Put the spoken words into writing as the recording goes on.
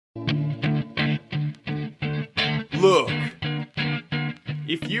Look,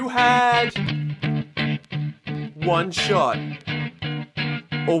 if you had one shot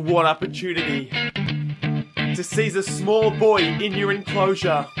or one opportunity to seize a small boy in your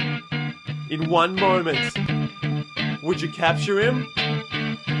enclosure in one moment, would you capture him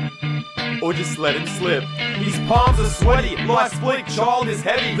or just let him slip? His palms are sweaty, life's bleak, child is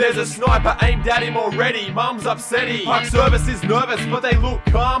heavy. There's a sniper aimed at him already, mum's upsetty. Park service is nervous, but they look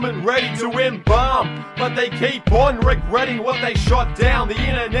calm and ready to embalm. But they keep on regretting what they shot down. The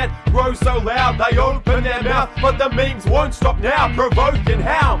internet grows so loud, they open their mouth. But the memes won't stop now, provoking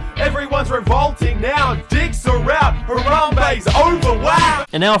how everyone's revolting now. Dicks are out, Harambe's over, wow.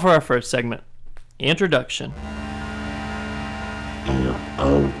 And now for our first segment, introduction.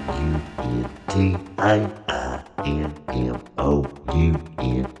 M-O-U-N-T-I-I-M-M-O-U-N-T-I-I-M.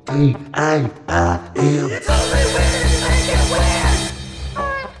 It's only weird to make it weird.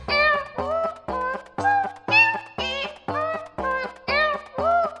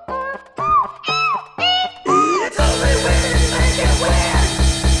 It's only weird to make it weird.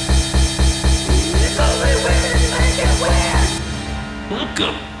 It's only weird to make it weird.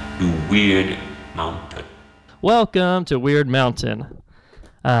 Welcome to Weird Mountain. Welcome to Weird Mountain.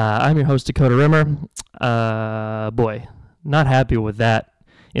 I'm your host, Dakota Rimmer. Boy, not happy with that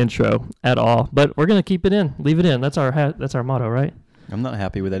intro at all, but we're gonna keep it in, leave it in. That's our motto, right? I'm not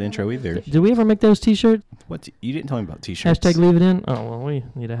happy with that intro either. Did we ever make those T-shirts? What? You didn't tell me about T-shirts. Hashtag leave it in. Oh well, we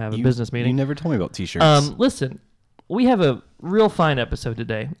need to have a business meeting. You never told me about T-shirts. Listen, we have a real fine episode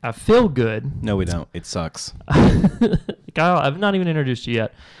today. I feel good. No, we don't. It sucks. Kyle, I've not even introduced you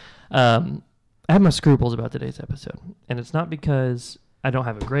yet. I have my scruples about today's episode, and it's not because I don't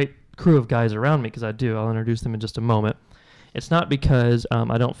have a great crew of guys around me, because I do. I'll introduce them in just a moment. It's not because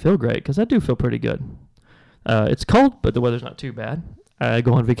I don't feel great, because I do feel pretty good. It's cold, but the weather's not too bad. I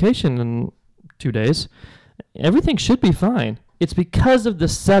go on vacation in 2 days. Everything should be fine. It's because of the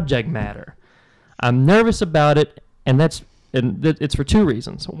subject matter. I'm nervous about it, and it's for two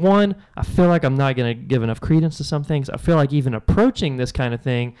reasons. One, I feel like I'm not going to give enough credence to some things. I feel like even approaching this kind of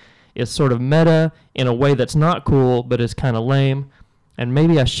thing is sort of meta in a way that's not cool, but is kind of lame. And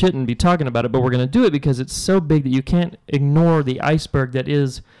maybe I shouldn't be talking about it, but we're going to do it because it's so big that you can't ignore the iceberg that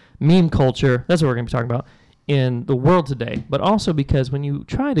is meme culture. That's what we're going to be talking about in the world today. But also because when you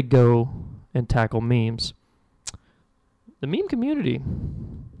try to go and tackle memes, the meme community,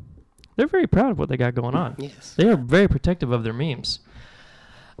 they're very proud of what they got going on. Yes. They are very protective of their memes.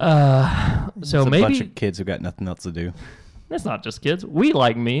 So It's a maybe bunch of kids who got nothing else to do. it's not just kids. We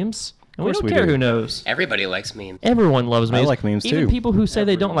like memes. And we course don't we care do. who knows. Everybody likes memes. Everyone loves memes. I like memes Even too. people who say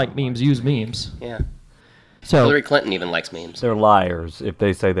they don't like memes use memes. Yeah. So Hillary Clinton even likes memes. They're liars if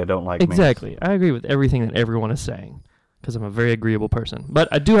they say they don't like memes. exactly. I agree with everything that everyone is saying because I'm a very agreeable person. But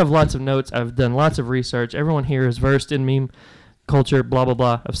I do have lots of notes. I've done lots of research. Everyone here is versed in meme culture, blah, blah,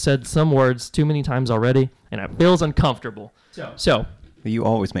 blah. I've said some words too many times already, and it feels uncomfortable. So You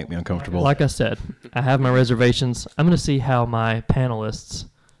always make me uncomfortable. like I said, I have my reservations. I'm going to see how my panelists,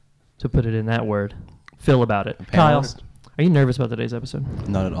 to put it in that word, feel about it. Kyle, Panelist? are you nervous about today's episode?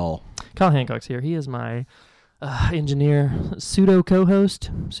 Not at all. Kyle Hancock's here. He is my engineer, pseudo co-host,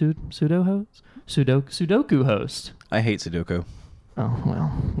 Sudoku host. I hate Sudoku. Oh,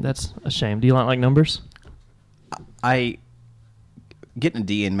 well, that's a shame. Do you not like numbers? Getting a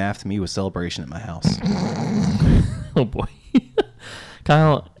D in math to me was celebration at my house. Oh, boy.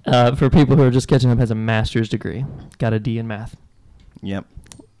 Kyle, for people who are just catching up, has a master's degree. Got a D in math. Yep.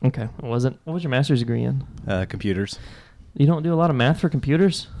 Okay. What was your master's degree in? Computers. You don't do a lot of math for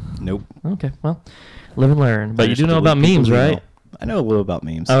computers? Nope. Okay. Well, live and learn. But I you do just know about delete memes, people's right? email. I know a little about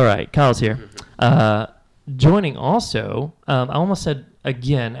memes. All right. Kyle's here. Joining also, I almost said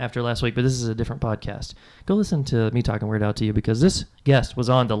again after last week, but this is a different podcast. Go listen to me talking Weird Al to you because this guest was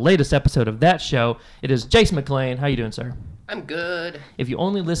on the latest episode of that show. It is Jace McLean. How you doing, sir? I'm good. If you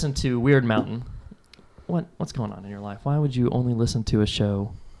only listen to Weird Mountain, what's going on in your life? Why would you only listen to a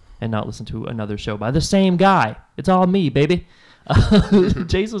show and not listen to another show by the same guy? It's all me, baby.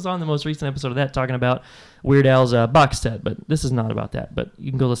 Jace was on the most recent episode of that talking about Weird Al's box set, but this is not about that. But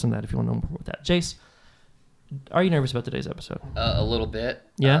you can go listen to that if you want to know more about that. Jace, are you nervous about today's episode? A little bit.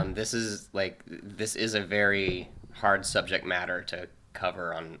 Yeah? This is a very hard subject matter to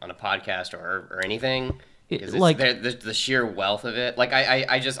cover on a podcast or anything. The sheer wealth of it. Like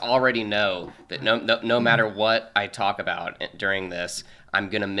I just already know that no matter what I talk about during this, I'm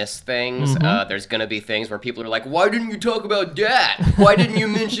gonna miss things. Mm-hmm. There's gonna be things where people are like, "Why didn't you talk about that? Why didn't you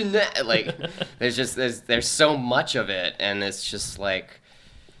mention that?" Like, there's so much of it, and it's just like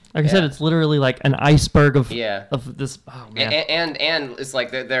I said, it's literally like an iceberg of Yeah. of this. Oh man, and it's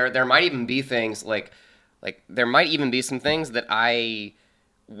like there might even be things like like there might even be some things that I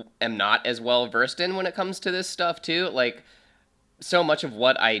am not as well versed in when it comes to this stuff too. Like so much of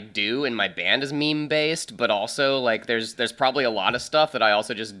what I do in my band is meme based, but also like there's probably a lot of stuff that I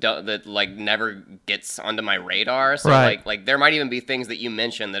also just don't, that like never gets onto my radar. So Right. like there might even be things that you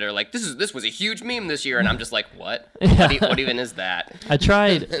mentioned that are like this was a huge meme this year, and I'm just like, what? Yeah. What even is that? I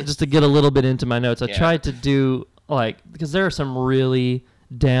tried just to get a little bit into my notes. I Yeah. tried to do like because there are some really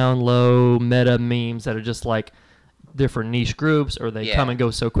down low meta memes that are just like different niche groups or they Yeah. come and go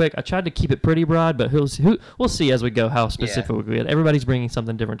so quick. I tried to keep it pretty broad, but we'll see as we go how specific we get. Everybody's bringing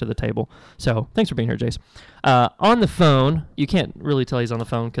something different to the table. So thanks for being here, Jace. On the phone, you can't really tell he's on the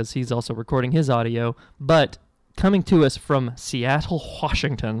phone because he's also recording his audio, but coming to us from Seattle,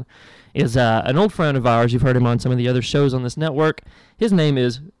 Washington is an old friend of ours. You've heard him on some of the other shows on this network. His name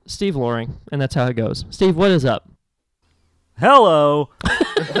is Steve Loring, and that's how it goes. Steve, what is up? Hello.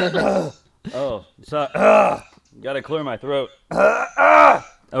 Oh, sorry. Gotta clear my throat.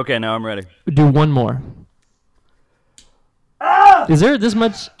 Okay, now I'm ready. Do one more. Is there this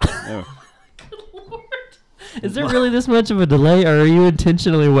much? Oh. Is there really this much of a delay, or are you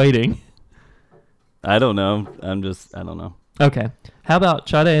intentionally waiting? I don't know. I don't know. Okay. How about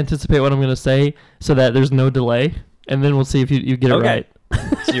try to anticipate what I'm going to say so that there's no delay, and then we'll see if you get it Okay. right.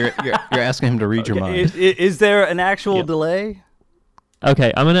 So you're asking him to read your mind. Is there an actual Yep. delay?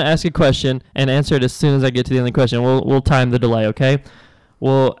 Okay, I'm going to ask a question and answer it as soon as I get to the end of the question. We'll time the delay, okay?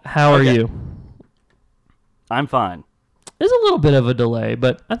 Well, how are Okay. you? I'm fine. There's a little bit of a delay,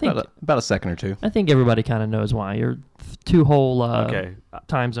 but I think About a second or two. everybody kind of knows why. You're two whole Okay.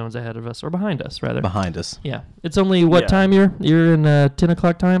 time zones ahead of us, or behind us, rather. Behind us. Yeah. It's only what Yeah. time you're in 10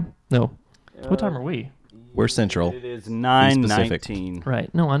 o'clock time? No. What time are we? We're central. It is specific. 9:19.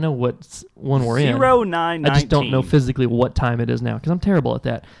 Right. No, I know what one we're in. 09:19. I just don't know physically what time it is now because I'm terrible at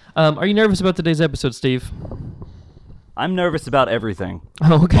that. Are you nervous about today's episode, Steve? I'm nervous about everything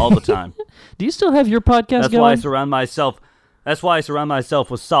Oh, okay. all the time. Do you still have your podcast That's why I going? surround myself. That's why I surround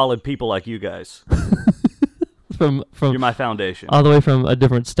myself with solid people like you guys. From You're my foundation. all the way from a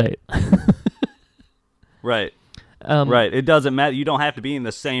different state. Right. Um, Right. It doesn't matter. You don't have to be in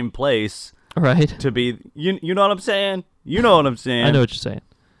the same place Right. to be. You know what I'm saying? You know what I'm saying? I know what you're saying.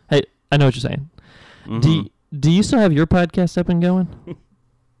 Hey, I know what you're saying. Mhm. Do you still have your podcast up and going?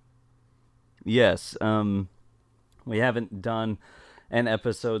 Yes. We haven't done an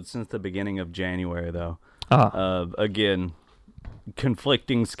episode since the beginning of January, though. Again,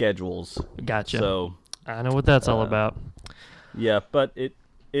 conflicting schedules. Gotcha. So I know what that's all about. yeah, but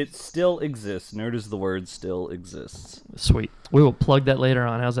it still exists. Nerd is the word. Still exists. Sweet. We will plug that later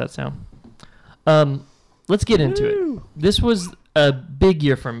on. How's that sound? Let's get into it. This was a big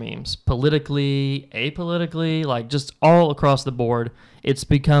year for memes, politically, apolitically, like just all across the board.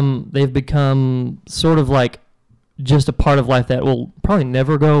 They've become sort of like just a part of life that will probably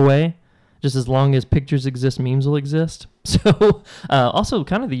never go away. Just as long as pictures exist, memes will exist. So, also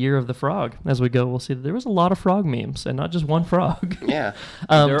kind of the year of the frog. As we go, we'll see that there was a lot of frog memes, and not just one frog. Yeah.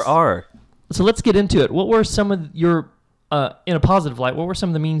 There are. So let's get into it. What were some of your, in a positive light, what were some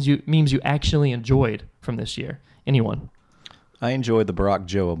of the memes you actually enjoyed from this year? Anyone? I enjoyed the Barack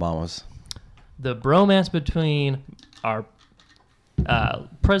Joe Obamas. The bromance between our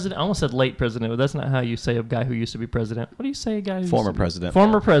president, I almost said late president, but that's not how you say a guy who used to be president. What do you say, a guy who Former used to be- president.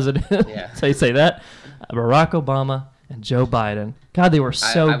 Former president. Yeah. So you say that. Barack Obama and Joe Biden. God, they were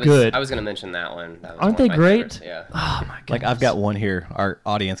so good. I was going to mention that one. That was Aren't one they of my great? favorites, Yeah. Oh my god. Like, I've got one here. Our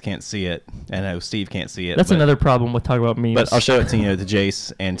audience can't see it. I know Steve can't see it. That's but, another problem with talking about memes. But I'll show it to to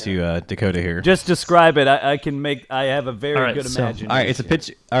Jace and to Dakota here. Just describe it. I can make. I have a very All right, good so- imagination. All right, it's a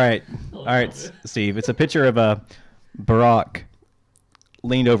picture. All right, Steve. It's a picture of Barack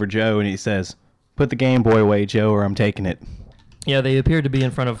leaned over Joe and he says, "Put the Game Boy away, Joe, or I'm taking it." Yeah, they appeared to be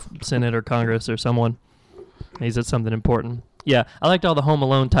in front of Senate or Congress or someone. He said something important. Yeah, I liked all the Home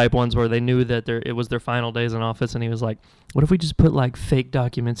Alone type ones where they knew that it was their final days in office, and he was like, "What if we just put like fake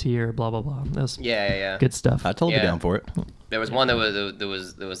documents here?" Blah blah blah. That was Yeah. good stuff. I totally Yeah. down for it. There was one that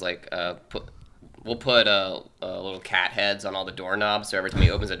was like we'll put little cat heads on all the doorknobs, so every time he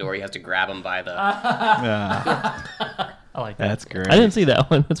opens a door, he has to grab them by the. I like that. That's great. I didn't see that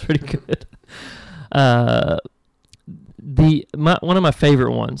one. That's pretty good. One of my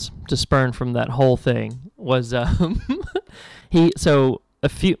favorite ones to spurn from that whole thing was I also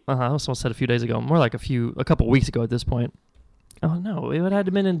said a few days ago, more like a couple weeks ago at this point. Oh no, it would have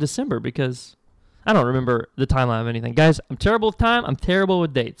been in December because I don't remember the timeline of anything. Guys, I'm terrible with time. I'm terrible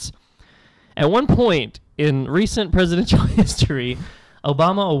with dates. At one point in recent presidential history,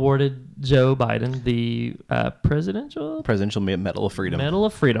 Obama awarded Joe Biden the Presidential Medal of Freedom. Medal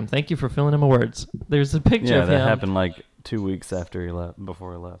of Freedom. Thank you for filling in my words. There's a picture of him. Yeah, that happened like 2 weeks after he left,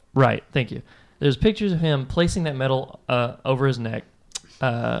 before he left. Right. Thank you. There's pictures of him placing that medal over his neck.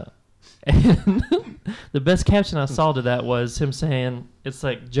 And the best caption I saw to that was him saying, it's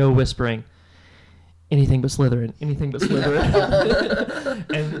like Joe whispering, anything but Slytherin, anything but Slytherin.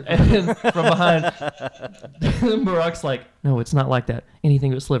 and from behind, Barack's like, no, it's not like that.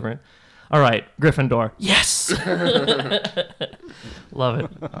 Anything but Slytherin. All right, Gryffindor. Yes! Love it.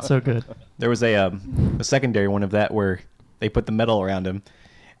 So good. There was a secondary one of that where they put the medal around him,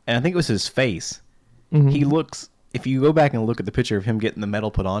 and I think it was his face. Mm-hmm. He looks, if you go back and look at the picture of him getting the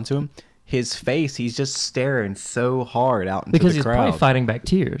medal put onto him, his face, he's just staring so hard out into because the crowd. Because he's probably fighting back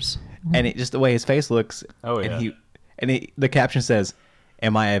tears. And it just the way his face looks. Oh yeah. And the caption says,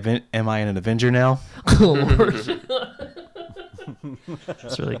 "Am I an Avenger now?" Oh, Lord.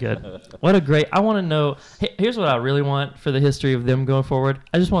 That's really good. What a great! I want to know. Here's what I really want for the history of them going forward.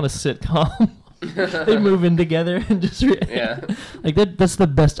 I just want a sitcom. They move in together and just like that. That's the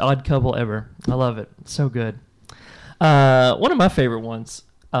best odd couple ever. I love it. So good. One of my favorite ones.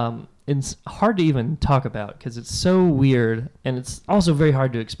 It's hard to even talk about because it's so weird and it's also very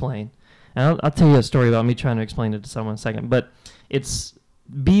hard to explain. And I'll tell you a story about me trying to explain it to someone in a second. But it's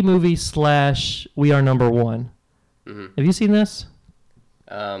B-movie / We Are Number One. Mm-hmm. Have you seen this?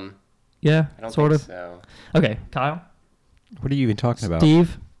 Yeah, I don't sort think of. so. Okay, Kyle. What are you even talking about?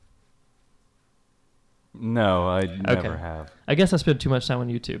 Steve. No, I never have. I guess I spent too much time on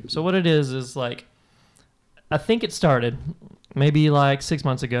YouTube. So what it is like, I think it started maybe like 6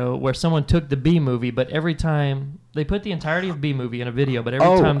 months ago where someone took the B movie, but every time they put the entirety of B movie in a video, but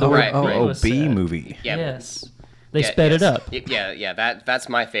every time the word was B said, movie. Yeah. Yes. They sped it up. Yeah. That's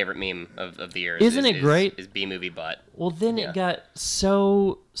my favorite meme of the year. Isn't it great? Is B movie butt. Well, then it got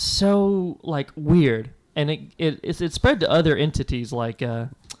so like weird, and it spread to other entities like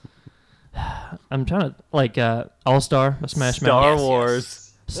I'm trying to like All Star, Smash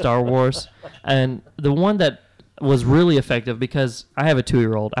Mouth, Star Wars, and the one that was really effective because I have a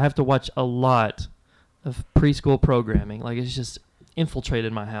 2-year-old. I have to watch a lot of preschool programming. Like it's just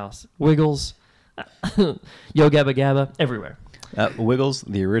infiltrated my house. Wiggles, Yo Gabba Gabba, everywhere. Wiggles,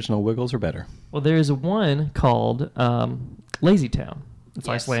 the original Wiggles are better. Well, there is one called Lazy Town. It's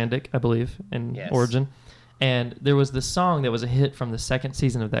Icelandic, I believe, in origin. And there was this song that was a hit from the second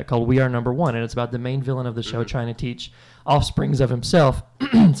season of that called We Are Number One. And it's about the main villain of the show trying to teach offsprings of himself,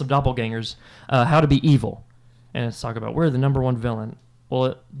 some doppelgangers, how to be evil. And it's talking about we're the number one villain.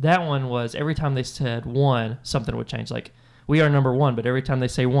 Well, that one was every time they said one, something would change. Like, we are number one, but every time they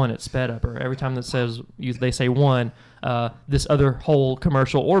say one, it's sped up. Or every time that says they say one, this other whole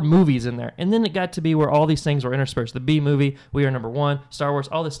commercial or movies in there. And then it got to be where all these things were interspersed. The B movie, We Are Number One, Star Wars,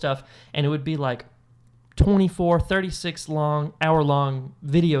 all this stuff. And it would be like 24, 36 hour-long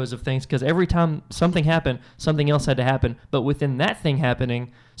videos of things because every time something happened, something else had to happen. But within that thing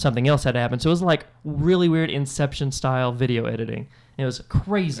happening, something else had to happen. So it was like really weird Inception-style video editing. It was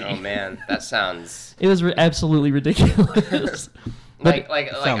crazy. Oh, man. That sounds... It was absolutely ridiculous.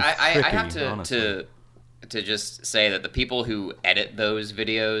 I have to just say that the people who edit those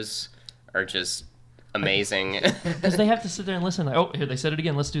videos are just... amazing. Because they have to sit there and listen. Like, oh, here they said it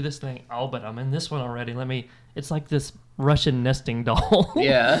again. Let's do this thing. Oh, but I'm in this one already. It's like this Russian nesting doll.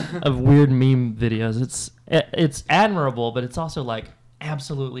 Of weird meme videos. It's admirable, but it's also like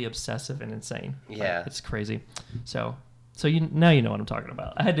absolutely obsessive and insane. Yeah, like, it's crazy. So now you know what I'm talking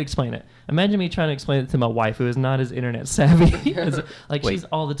about. I had to explain it. Imagine me trying to explain it to my wife, who is not as internet savvy. Like she's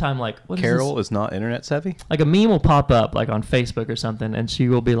all the time like, "What is Carol this?" is not internet savvy. Like a meme will pop up like on Facebook or something, and she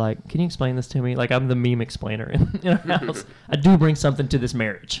will be like, "Can you explain this to me?" Like I'm the meme explainer in our house. I do bring something to this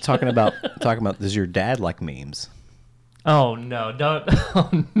marriage. Talking about. Does your dad like memes? Oh no! Don't. Oh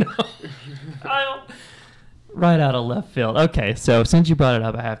no! I don't. Right out of left field. Okay, so since you brought it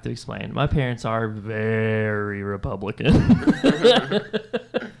up, I have to explain. My parents are very Republican.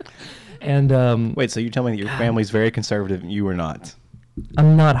 And wait, so you tell me that your family's very conservative and you are not?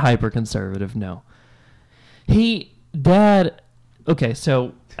 I'm not hyper conservative. No. Dad. Okay,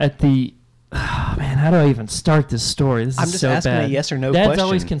 so at the. Oh, man, how do I even start this story? This is so bad. I'm just asking a yes or no question. question. Dad's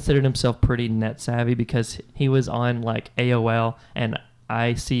always considered himself pretty net savvy because he was on like AOL and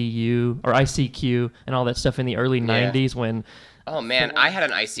ICQ and all that stuff in the early 90s when Oh man, I had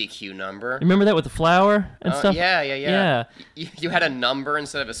an ICQ number. Remember that with the flower and stuff? Yeah. You had a number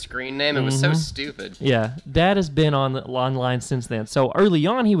instead of a screen name. It was so stupid. Yeah, Dad has been online since then. So early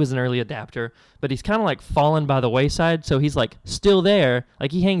on, he was an early adapter, but he's kind of like fallen by the wayside. So he's like still there,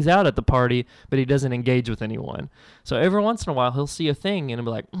 like he hangs out at the party, but he doesn't engage with anyone. So every once in a while, he'll see a thing and he'll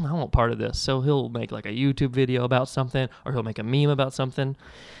be like, I want part of this. So he'll make like a YouTube video about something, or he'll make a meme about something.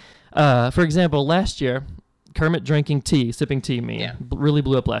 For example, last year, Kermit sipping tea meme really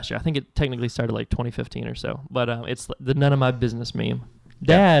blew up last year. I think it technically started like 2015 or so, but it's the none of my business meme.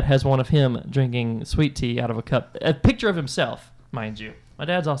 Dad has one of him drinking sweet tea out of a cup. A picture of himself, mind you. My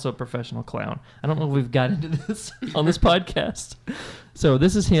dad's also a professional clown. I don't know if we've got into this on this podcast. So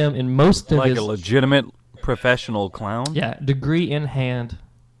this is him in most of like his... a legitimate professional clown? Yeah, degree in hand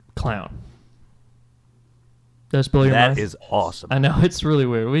clown. Does blow your mind? That is awesome. I know, it's really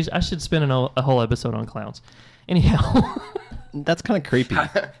weird. I should spend a whole episode on clowns. Anyhow. That's kind of creepy.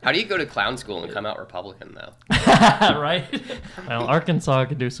 How do you go to clown school and come out Republican, though? Right? Well, Arkansas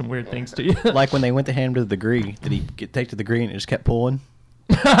can do some weird things to you. Like when they went to hand him the degree, did he take the degree and it just kept pulling?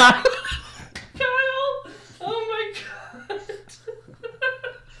 Kyle! Oh my God.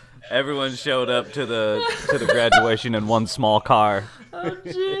 Everyone showed up to the graduation in one small car. Oh,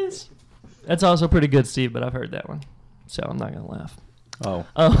 jeez. That's also pretty good, Steve, but I've heard that one. So I'm not going to laugh. Oh.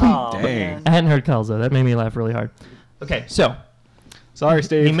 Dang. Man. I hadn't heard Kyle's, though. That made me laugh really hard. Okay, so. Sorry,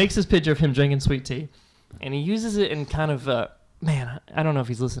 Steve. He makes this picture of him drinking sweet tea, and he uses it in kind of, man, I don't know if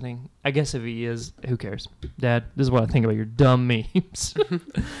he's listening. I guess if he is, who cares? Dad, this is what I think about your dumb memes.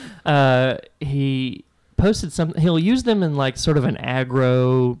 He posted something. He'll use them in like sort of an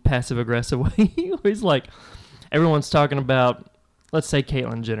aggro, passive-aggressive way. Where he's like, everyone's talking about, let's say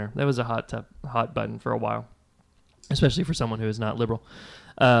Caitlyn Jenner. That was a hot button for a while, especially for someone who is not liberal.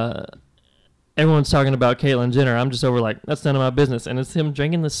 Everyone's talking about Caitlyn Jenner. I'm just over like, that's none of my business. And it's him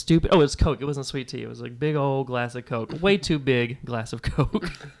drinking the stupid... Oh, it's Coke. It wasn't sweet tea. It was like big old glass of Coke. Way too big glass of Coke.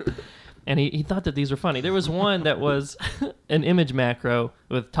 And he thought that these were funny. There was one that was an image macro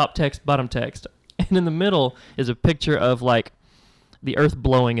with top text, bottom text. And in the middle is a picture of like the earth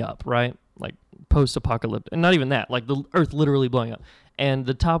blowing up, right? Like post-apocalyptic. And not even that. Like the earth literally blowing up. And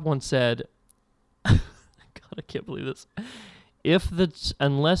the top one said... God, I can't believe this.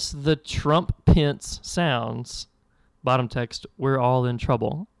 Unless the Trump-Pence sounds, bottom text, we're all in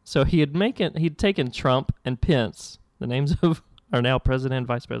trouble. So he'd taken Trump and Pence, the names of our now president and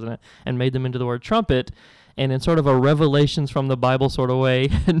vice president, and made them into the word trumpet, and in sort of a revelations from the Bible sort of way,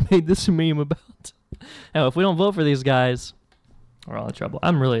 and made this meme about how if we don't vote for these guys, we're all in trouble.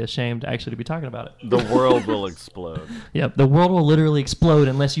 I'm really ashamed actually to be talking about it. The world will explode. Yep, the world will literally explode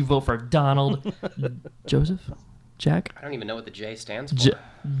unless you vote for Donald Joseph. Jack? I don't even know what the J stands for.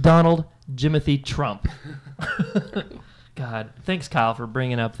 Donald Jimothy Trump. God, thanks, Kyle, for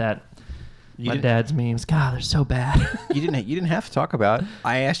bringing up that. My dad's memes. God, they're so bad. You didn't have to talk about it.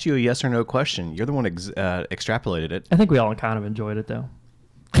 I asked you a yes or no question. You're the one extrapolated it. I think we all kind of enjoyed it, though.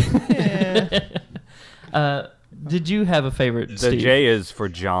 Did you have a favorite, The Steve? J is for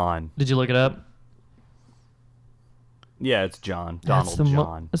John. Did you look it up? Yeah, it's John. Donald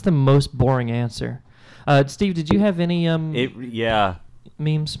John. That's the most boring answer. Steve, did you have any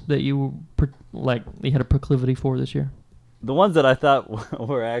memes that you you had a proclivity for this year? The ones that I thought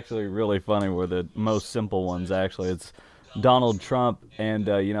were actually really funny were the most simple ones. Actually, it's Donald Trump, and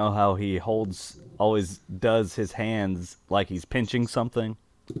you know how he always does his hands like he's pinching something.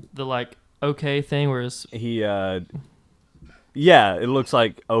 The like okay thing, where he yeah, it looks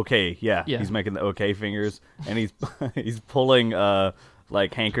like okay. Yeah, yeah. He's making the okay fingers, and he's pulling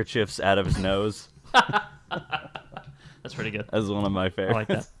like handkerchiefs out of his nose. That's pretty good. That's one of my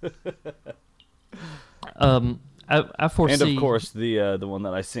favorites. I like that. I foresee. And of course, the one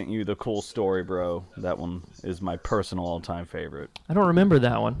that I sent you, the cool story, bro. That one is my personal all-time favorite. I don't remember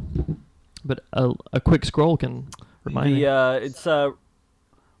that one, but a quick scroll can remind me. It's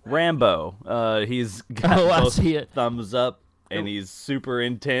Rambo. He's got both thumbs up, and he's super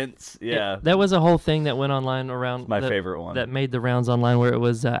intense. Yeah, that was a whole thing that went online around. It's my favorite one. That made the rounds online, where it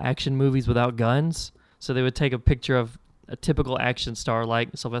was action movies without guns. So they would take a picture of a typical action star like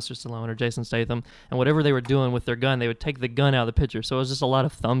Sylvester Stallone or Jason Statham, and whatever they were doing with their gun, they would take the gun out of the picture. So it was just a lot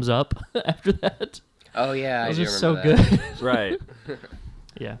of thumbs up after that. Oh yeah, it was I do just so remember that. good. Right.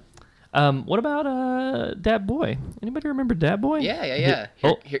 Yeah. What about Dat Boy? Anybody remember Dat Boy? Yeah.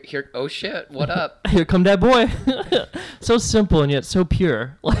 Here, oh shit, what up? Here come Dat Boy. So simple and yet so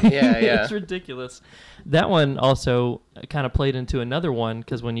pure. Like, yeah. It's ridiculous. That one also kind of played into another one,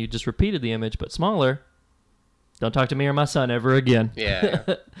 because when you just repeated the image but smaller, don't talk to me or my son ever again. Yeah.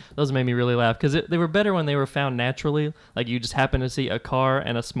 Those made me really laugh because they were better when they were found naturally. Like you just happen to see a car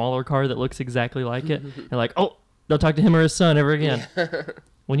and a smaller car that looks exactly like it. And like, oh, don't talk to him or his son ever again.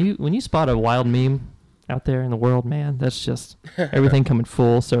 When you spot a wild meme out there in the world, man, that's just everything coming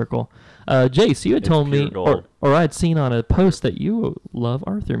full circle. Jace, you had told me, or I'd seen on a post that you love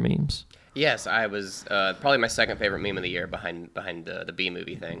Arthur memes. Yes, I was probably my second favorite meme of the year behind the B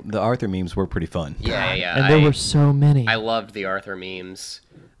movie thing. The Arthur memes were pretty fun. Yeah. And there were so many. I loved the Arthur memes.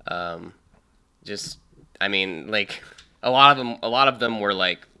 I mean, like a lot of them were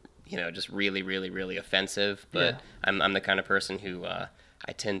like, just really, really, really offensive. But yeah. I'm the kind of person who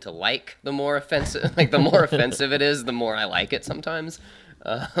I tend to like the more offensive. Like the more offensive it is, the more I like it sometimes.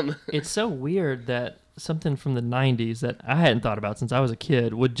 It's so weird that something from the 90s that I hadn't thought about since I was a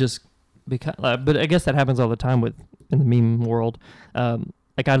kid would just become, but I guess that happens all the time in the meme world.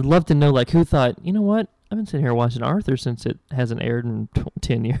 Like I'd love to know like who thought, you know what? I've been sitting here watching Arthur since it hasn't aired in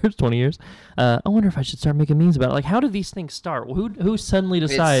 10 years, 20 years. I wonder if I should start making memes about it. Like, how do these things start? Who suddenly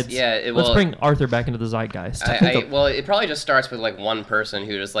decides, let's bring Arthur back into the zeitgeist? Well, it probably just starts with, like, one person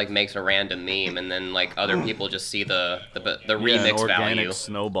who just, like, makes a random meme, and then, like, other people just see the remix organic value.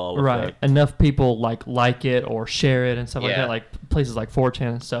 Snowball effect. Right. Enough people, like it or share it and stuff like that. Like, places like 4chan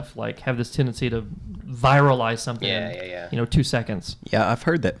and stuff, like, have this tendency to viralize something in 2 seconds. Yeah, I've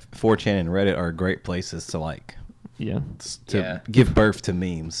heard that 4chan and Reddit are great places to like give birth to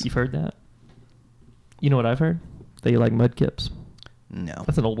memes. You've heard that? You know what I've heard? That you like mudkips. No.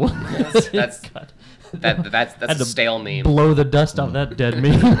 That's an old one. That's a stale meme. Blow the dust off that dead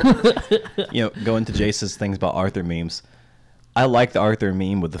meme. Going to Jace's things about Arthur memes. I like the Arthur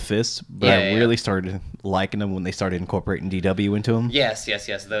meme with the fists, but I really started liking them when they started incorporating DW into them. Yes.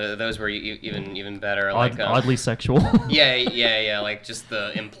 Those were even better. Oddly sexual. Yeah. Like just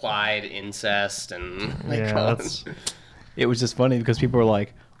the implied incest and It was just funny because people were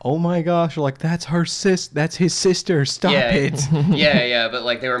like, "Oh my gosh!" Like that's that's his sister. Stop it. Yeah. But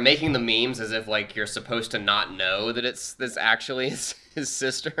like they were making the memes as if like you're supposed to not know that it's actually his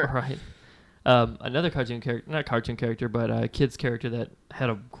sister. Right. Another not cartoon character, but a kid's character that had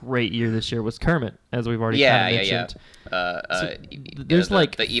a great year this year was Kermit, as we've already mentioned. There's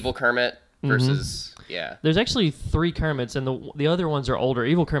like the evil Kermit versus There's actually 3 Kermits, and the other ones are older.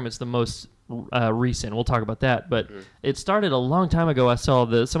 Evil Kermit's the most recent. We'll talk about that, but it started a long time ago. I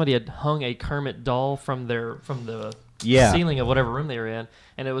saw somebody had hung a Kermit doll from the ceiling of whatever room they were in,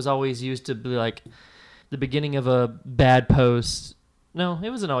 and it was always used to be like the beginning of a bad post. No, it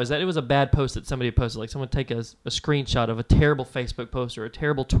wasn't always that. It was a bad post that somebody posted. Like someone would take a screenshot of a terrible Facebook post or a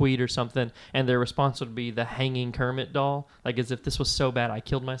terrible tweet or something, and their response would be the hanging Kermit doll, like as if this was so bad I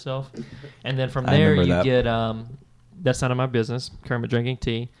killed myself. And then from there you get That's None of My Business, Kermit drinking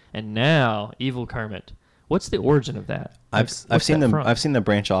tea, and now Evil Kermit. What's the origin of that? I've seen them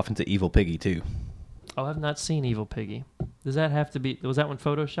branch off into Evil Piggy too. Oh, I've not seen Evil Piggy. Does that have to be? Was that one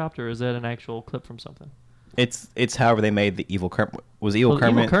photoshopped or is that an actual clip from something? It's however they made the Evil Kermit. Was Evil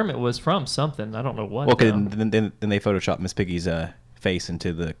Kermit? Evil Kermit was from something. I don't know what. Well, then they photoshopped Miss Piggy's face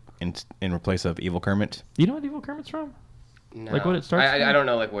into in place of Evil Kermit. Do you know what Evil Kermit's from? No. Like what it starts from? I don't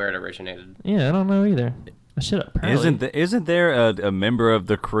know like where it originated. Yeah, I don't know either. Isn't there a member of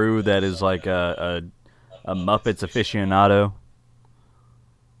the crew that is like a Muppets aficionado?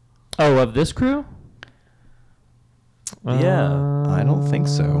 Oh, of this crew? Yeah. I don't think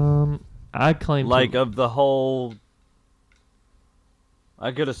so. I claim of the whole.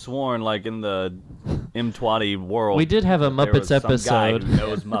 I could have sworn, like in the M20 world, we did have a Muppets episode. Some guy who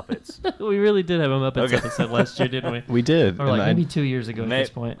knows Muppets. We really did have a Muppets episode last year, didn't we? We did, or like maybe 2 years ago at this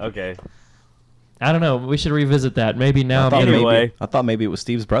point. Okay. I don't know. We should revisit that. Maybe now. I thought maybe it was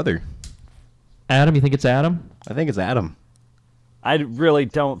Steve's brother. Adam, you think it's Adam? I think it's Adam. I really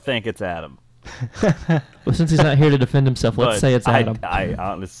don't think it's Adam. Well, since he's not here to defend himself, let's say it's Adam. I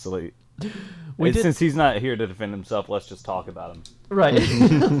honestly. Since he's not here to defend himself, let's just talk about him. Right. He's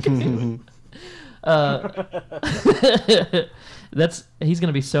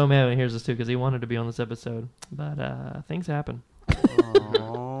gonna be so mad when he hears this too because he wanted to be on this episode, but things happen.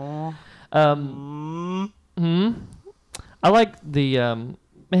 I like the man.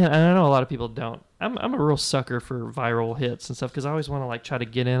 I know a lot of people don't. I'm a real sucker for viral hits and stuff because I always want to like try to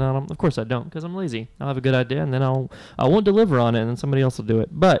get in on them. Of course I don't because I'm lazy. I'll have a good idea and then I won't deliver on it and then somebody else will do it.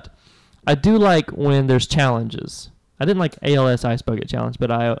 But I do like when there's challenges. I didn't like ALS Ice Bucket Challenge, but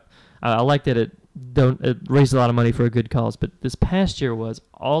I like that it raised a lot of money for a good cause. But this past year was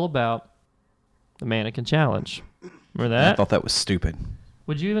all about the Mannequin Challenge. Remember that? I thought that was stupid.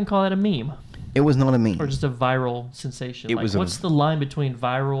 Would you even call that a meme? It was not a meme. Or just a viral sensation? What's the line between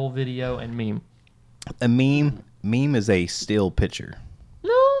viral video and meme? A meme is a still picture.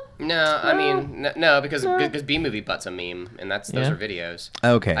 No. No, I mean no, because B-movie butt's a meme, and those Yeah. are videos.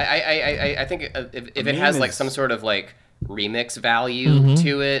 Okay. I think if it meme has like is- some sort of like remix value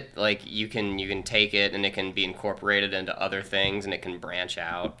to it, like you can take it and it can be incorporated into other things and it can branch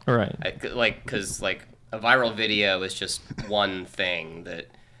out. Right. Because like a viral video is just one thing that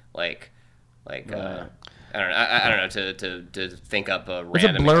like I don't know to think up a It's a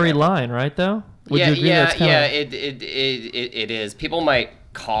random blurry example. line, right? Though. Would you agree that's kinda- it is. People might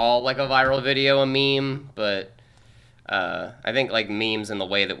call like a viral video a meme, but I think like memes in the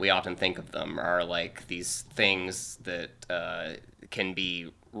way that we often think of them are like these things that can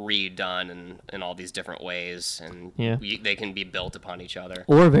be redone in all these different ways, and Yeah. they can be built upon each other.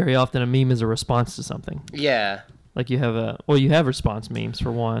 Or very often a meme is a response to something. Yeah. Like you have response memes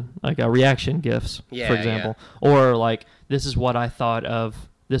for one, like reaction gifs, Yeah, for example, or like this is what I thought of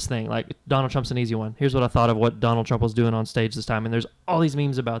this thing. Like Donald Trump's an easy one. Here's what I thought of what Donald Trump was doing on stage this time, and there's all these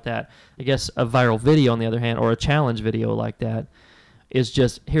memes about that. I guess a viral video, on the other hand, or a challenge video like that, is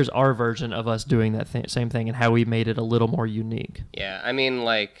just here's our version of us doing that same thing and how we made it a little more unique. Yeah, I mean,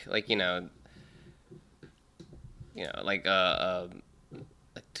 like like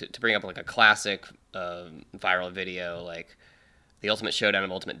to bring up like a classic viral video, like the Ultimate Showdown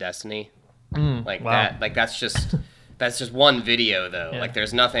of Ultimate Destiny, like wow. that. Like that's just one video though. Yeah. Like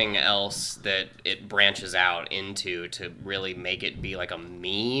there's nothing else that it branches out into to really make it be like a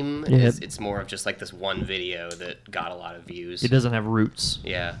meme. Yeah. It's more of just like this one video that got a lot of views. It doesn't have roots.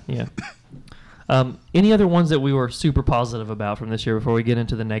 Yeah. Yeah. Any other ones that we were super positive about from this year before we get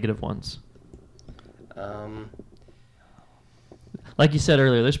into the negative ones? Like you said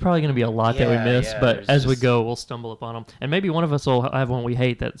earlier, there's probably going to be a lot that we Yeah, miss, yeah, but there's as we just- go, we'll stumble upon them. And maybe one of us will have one we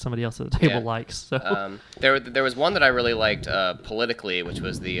hate that somebody else at the table Yeah. likes. So There was one that I really liked politically, which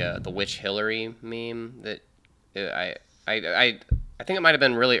was the Witch Hillary meme that I think it might have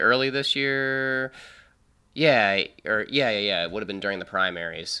been really early this year. Yeah. It would have been during the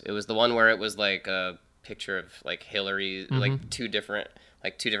primaries. It was the one where it was like a picture of like Hillary, like two different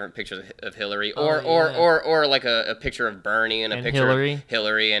pictures of Hillary, or like a picture of Bernie and a picture Hillary. of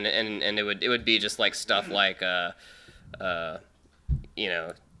Hillary, and it would be just like stuff like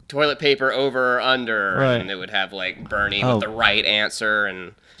toilet paper over or under, Right. and it would have like Bernie Oh. with the right answer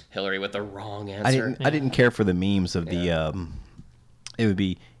and Hillary with the wrong answer. I didn't care for the memes of the. It would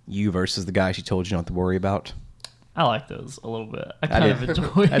be you versus the guy she told you not to worry about. I like those a little bit. I kind of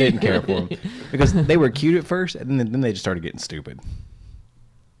enjoy I didn't care for them because they were cute at first, and then they just started getting stupid.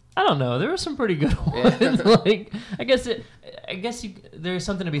 I don't know. There were some pretty good ones. Like, I guess there's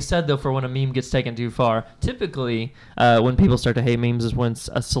something to be said though for when a meme gets taken too far. Typically, when people start to hate memes is when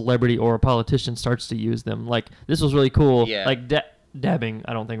a celebrity or a politician starts to use them. Like this was really cool. Yeah. Like dabbing,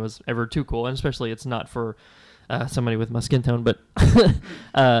 I don't think was ever too cool, and especially it's not for somebody with my skin tone. But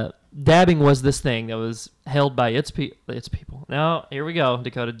dabbing was this thing that was held by its people. Now here we go,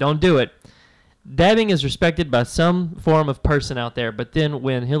 Dakota. Don't do it. Dabbing is respected by some form of person out there, but then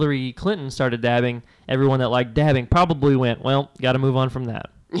when Hillary Clinton started dabbing, everyone that liked dabbing probably went, well, got to move on from that.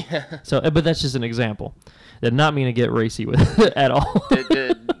 Yeah. So, but that's just an example. Did not mean to get racy with it at all.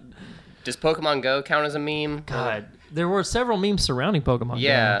 Does Pokemon Go count as a meme? God, there were several memes surrounding Pokemon Go.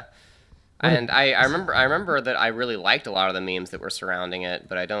 Yeah. And I remember that I really liked a lot of the memes that were surrounding it,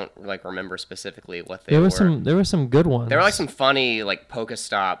 but I don't like remember specifically what they were. There were some good ones. There were like some funny like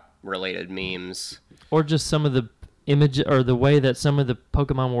Pokestop related memes. Or just some of the image or the way that some of the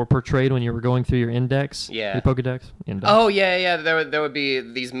Pokemon were portrayed when you were going through your index. Yeah. Your Pokedex. Index. Oh yeah. There would be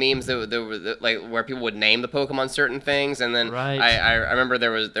these memes that were like where people would name the Pokemon certain things, and then Right. I remember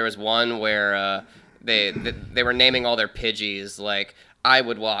there was one where they were naming all their Pidgeys like. I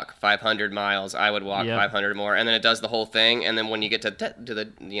would walk 500 miles. I would walk Yep. 500 more, and then it does the whole thing. And then when you get to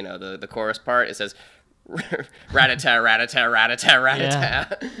the the chorus part, it says, "Ratata, ratata, ratata,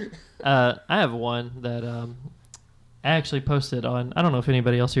 ratata." I have one that I actually posted on. I don't know if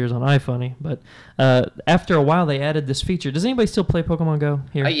anybody else here is on iFunny, but after a while they added this feature. Does anybody still play Pokemon Go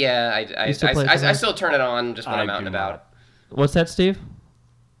here? Yeah, I still turn it on just when I'm out and about. What's that, Steve?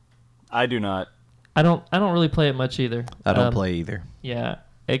 I do not. I don't really play it much either. I don't play either. Yeah,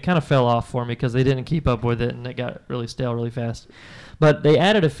 it kind of fell off for me because they didn't keep up with it and it got really stale really fast. But they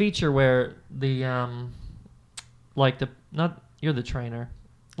added a feature where the you're the trainer,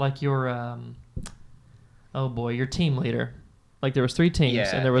 like your your team leader. Like there was 3 teams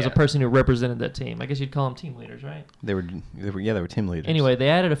Yeah, and there was a yeah. person who represented that team. I guess you'd call them team leaders, right? They were team leaders. Anyway, they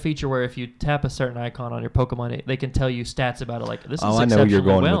added a feature where if you tap a certain icon on your Pokemon, they can tell you stats about it. Like this is I know where you're exceptionally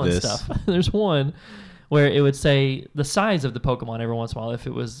going well with and this. stuff. There's one where it would say the size of the Pokemon every once in a while if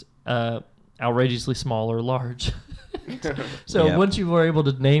it was outrageously small or large. So Yep. once you were able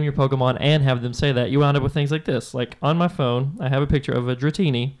to name your Pokemon and have them say that, you wound up with things like this. Like on my phone, I have a picture of a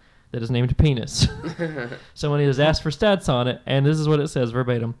Dratini that is named Penis. Someone has asked for stats on it, and this is what it says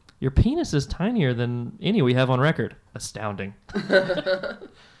verbatim. Your penis is tinier than any we have on record. Astounding.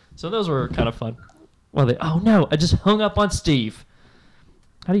 So those were kind of fun. Well, oh no, I just hung up on Steve.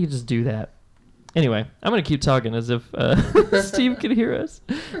 How do you just do that? Anyway, I'm going to keep talking as if Steve can hear us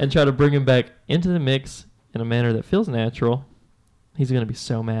and try to bring him back into the mix in a manner that feels natural. He's going to be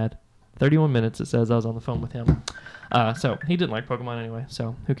so mad. 31 minutes, it says I was on the phone with him. So he didn't like Pokemon anyway,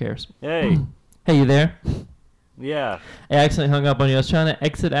 so who cares? Hey. Hey, you there? Yeah. I accidentally hung up on you. I was trying to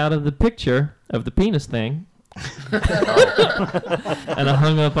exit out of the picture of the penis thing. And I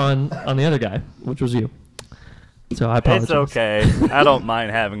hung up on the other guy, which was you. So I apologize. It's okay. I don't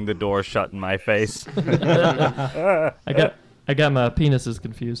mind having the door shut in my face. I got my penises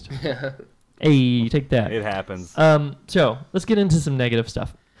confused. Hey, take that. It happens. So let's get into some negative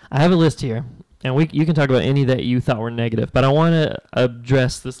stuff. I have a list here, and you can talk about any that you thought were negative, but I want to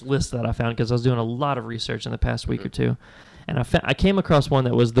address this list that I found because I was doing a lot of research in the past week or two, and I came across one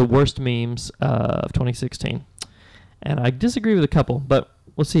that was the worst memes of 2016, and I disagree with a couple, but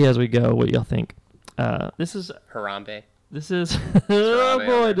we'll see as we go what y'all think. This is Harambe. This is oh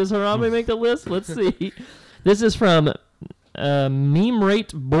boy, does Harambe make the list? Let's see. This is from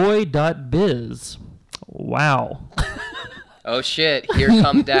memerateboy.biz. Wow. Oh shit! Here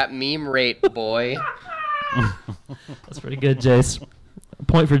come that meme rate, boy. That's pretty good, Jace.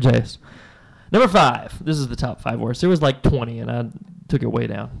 Point for Jace. Number 5. This is the top 5 worst. There was like 20, and I took it way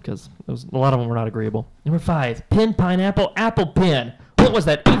down because a lot of them were not agreeable. Number 5. Pin pineapple apple pin. What was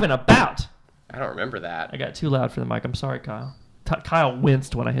that even about? I don't remember that. I got too loud for the mic. I'm sorry, Kyle. Kyle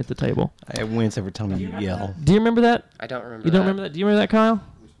winced when I hit the table. I wince every time you yell. Do you remember that? I don't remember. You don't remember that? Do you remember that, Kyle?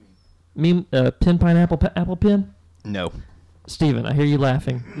 Meme pin pineapple apple pin. No. Steven, I hear you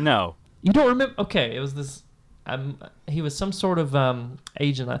laughing. No. You don't remember? Okay, it was this. He was some sort of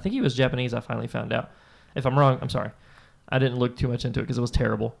Asian. I think he was Japanese. I finally found out. If I'm wrong, I'm sorry. I didn't look too much into it because it was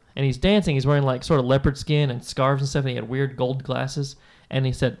terrible. And he's dancing. He's wearing like sort of leopard skin and scarves and stuff. And he had weird gold glasses. And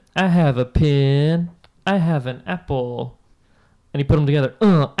he said, "I have a pin. I have an apple." And he put them together.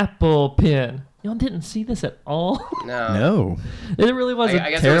 Apple pin. Y'all didn't see this at all? No. No. It really was I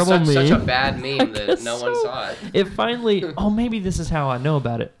a guess terrible it was meme. such a bad meme that no one saw it. It finally, maybe this is how I know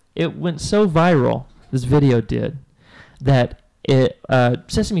about it. It went so viral, this video did, that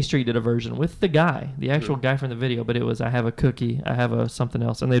Sesame Street did a version with the guy, the actual guy from the video, but it was, I have a cookie, I have a something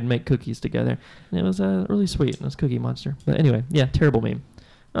else, and they'd make cookies together. And it was really sweet, and it was Cookie Monster. But anyway, yeah, terrible meme.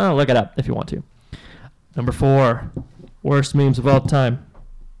 Oh, look it up if you want to. Number 4, worst memes of all time.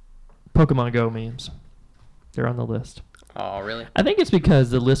 Pokemon Go memes. They're on the list. Oh, really? I think it's because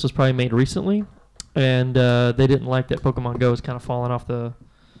the list was probably made recently, and they didn't like that Pokemon Go is kind of falling off the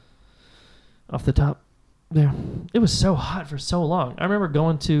top there. It was so hot for so long. I remember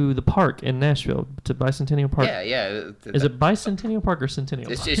going to the park in Nashville, to Bicentennial Park. Yeah. Is it Bicentennial Park or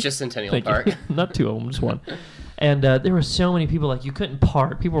Centennial Park? It's just Centennial Thank Park. you. Not 2 of them, just 1. And there were so many people, like, you couldn't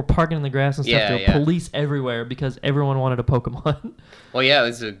park. People were parking in the grass and stuff. Yeah, there were yeah. police everywhere because everyone wanted a Pokemon. Well, yeah,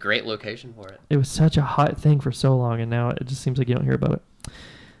 it's a great location for it. It was such a hot thing for so long, and now it just seems like you don't hear about it.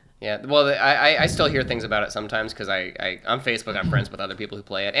 Yeah, well, I still hear things about it sometimes because on Facebook I'm friends with other people who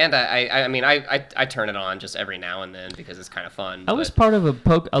play it, and I turn it on just every now and then because it's kind of fun. I was part of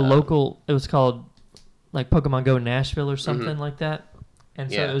a local. It was called like Pokemon Go Nashville or something like that,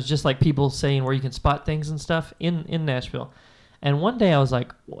 and so Yeah. it was just like people saying where you can spot things and stuff in Nashville. And one day I was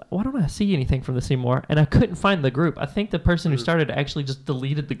like, why don't I see anything from this anymore? And I couldn't find the group. I think the person who started actually just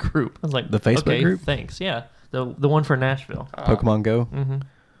deleted the group. I was like, The Facebook okay, group? Thanks. Yeah, the one for Nashville. Pokemon Go.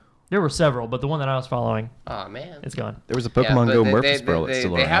 There were several, but the one that I was following Oh man. is gone. There was a Pokemon but Go they- Murfreesboro that's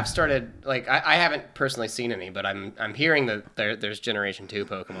still They around. have started, like, I haven't personally seen any, but I'm hearing that there's Generation 2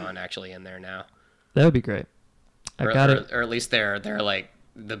 Pokemon actually in there now. That would be great. I got it. Or at least they're like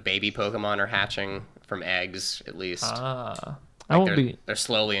the baby Pokemon are hatching from eggs at least. I won't be. They're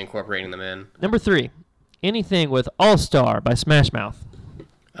slowly incorporating them in. Number 3, anything with All Star by Smash Mouth.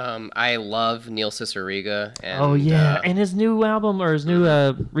 I love Neil Cicierega. And, Oh yeah, and his new album or his new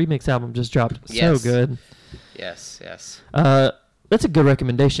remix album just dropped. Yes. So good. Yes. That's a good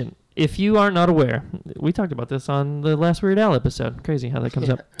recommendation. If you are not aware, we talked about this on the last Weird Al episode. Crazy how that comes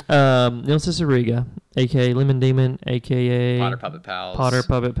up. Neil Cicierega, aka Lemon Demon, aka Potter Puppet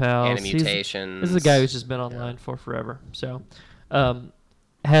Pals. This Animutations. is a guy who's just been online for forever. So,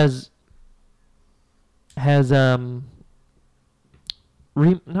 has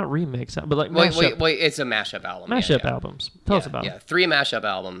not remix, but like mashup. Wait, it's a mashup album. Mashup albums. Tell us about them. them. Yeah, 3 mashup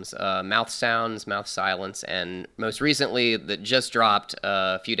albums: Mouth Sounds, Mouth Silence, and most recently that just dropped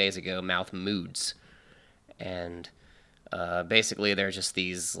a few days ago, Mouth Moods. And basically, they're just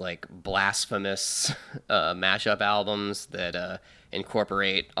these like blasphemous mashup albums that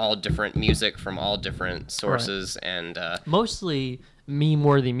incorporate all different music from all different sources, and mostly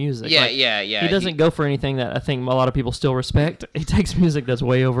meme-worthy music. Yeah, like, yeah. He doesn't go for anything that I think a lot of people still respect. He takes music that's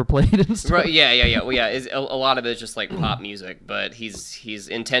way overplayed and stuff. Right? Yeah. Well, yeah. A lot of it's just like pop music, but he's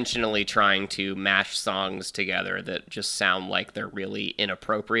intentionally trying to mash songs together that just sound like they're really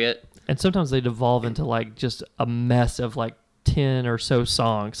inappropriate. And sometimes they devolve into like just a mess of like 10 or so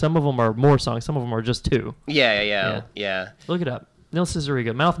songs. Some of them are more songs. Some of them are just 2. Yeah. Look it up. Neil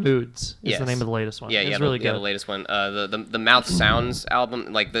Cesariga, Mouth Moods is the name of the latest one. It's really good. The latest one. The Mouth Sounds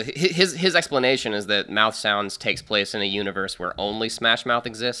album, like his explanation is that Mouth Sounds takes place in a universe where only Smash Mouth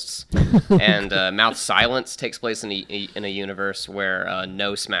exists, and Mouth Silence takes place in a universe where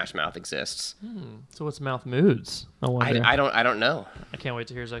no Smash Mouth exists. So what's Mouth Moods? I wonder. I don't know. I can't wait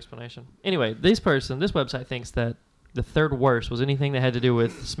to hear his explanation. Anyway, this website thinks that the third worst was anything that had to do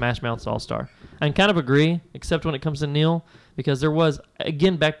with Smash Mouth's All-Star. I can kind of agree, except when it comes to Neil, because there was,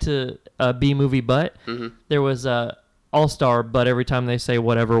 again, back to B-movie Butt, there was All-Star, but every time they say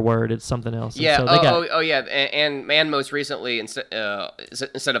whatever word, it's something else. Yeah, and most recently, instead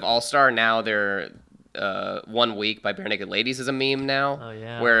of All-Star, now they're... 1 Week by Bare Naked Ladies is a meme now,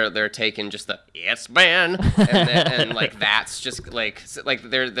 where they're taking just the "It's been" and like that's just like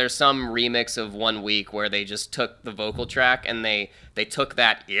there's some remix of 1 Week where they just took the vocal track and they took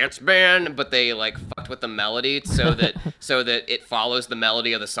that "It's been," but they like fucked with the melody so that it follows the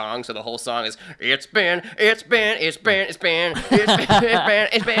melody of the song, so the whole song is "It's been, it's been, it's been, it's been, it's been,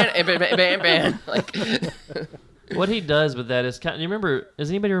 it's been, it's been." Like what he does with that is kind of, does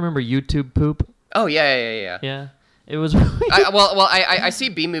anybody remember YouTube Poop? Oh, yeah. Yeah. It was I see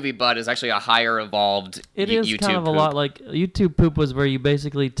B-Movie Butt is actually a higher evolved It is YouTube kind of poop. a lot like YouTube Poop was where you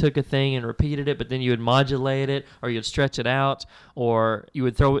basically took a thing and repeated it, but then you would modulate it, or you'd stretch it out, or you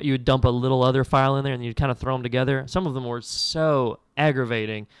would dump a little other file in there and you'd kind of throw them together. Some of them were so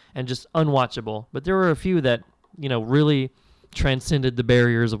aggravating and just unwatchable, but there were a few that, really transcended the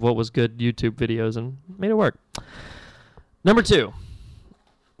barriers of what was good YouTube videos and made it work. Number 2.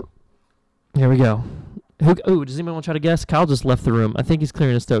 Here we go. Does anyone want to try to guess? Kyle just left the room. I think he's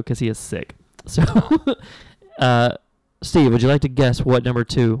clearing his throat because he is sick. So, Steve, would you like to guess what number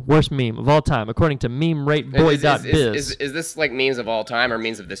 2 worst meme of all time, according to memerateboy.biz? Is this like memes of all time or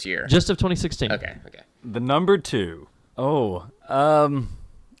memes of this year? Just of 2016. Okay. The number 2.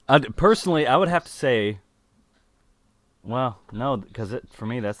 Personally, I would have to say... Well, no, because for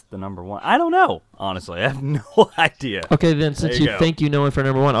me, that's the number 1. I don't know, honestly. I have no idea. Okay, then, since you think you know it for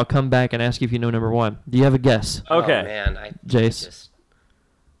number 1, I'll come back and ask you if you know number 1. Do you have a guess? Okay. Oh, man. Jace?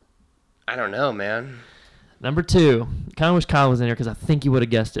 I don't know, man. Number 2. Kind of wish Kyle was in here because I think you would have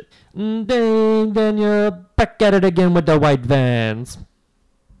guessed it. Dang, then you're back at it again with the white vans.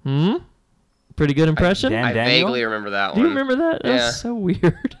 Pretty good impression? I vaguely remember that one. Do you remember that? That was so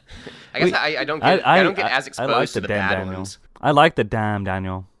weird. I guess I don't get as exposed to the bad ones. I like the Damn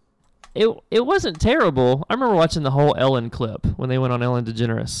Daniel. It wasn't terrible. I remember watching the whole Ellen clip when they went on Ellen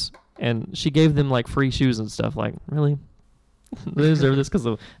DeGeneres, and she gave them like free shoes and stuff. Like, really? They deserve this because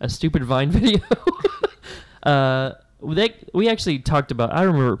of a stupid Vine video? We actually talked about, I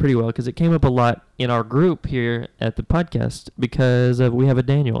remember it pretty well because it came up a lot in our group here at the podcast because we have a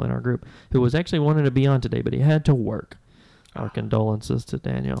Daniel in our group who was actually wanting to be on today, but he had to work. Our condolences to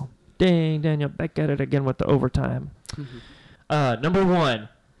Daniel. Dang, Daniel, back at it again with the overtime. Number 1.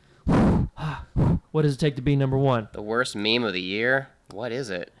 What does it take to be number 1? The worst meme of the year? What is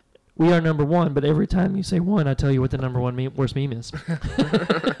it? We are number 1, but every time you say 1, I tell you what the number 1 worst meme is.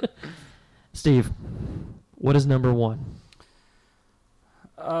 Steve, what is number 1?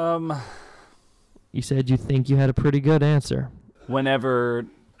 You said you think you had a pretty good answer. Whenever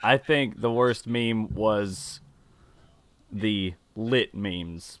I think the worst meme was the lit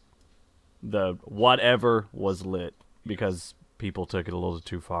memes. The whatever was lit because people took it a little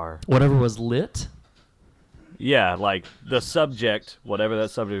too far. Whatever was lit? Yeah, like the subject, whatever that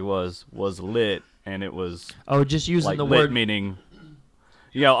subject was lit, and it was just using like the lit word meaning,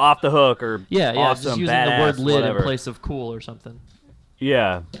 off the hook or awesome, just using badass, the word lit whatever. in place of cool or something.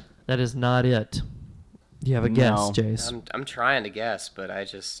 Yeah, that is not it. Do you have a guess, Jace? I'm trying to guess, but I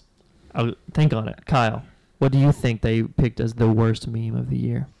just. Think on it, Kyle. What do you think they picked as the worst meme of the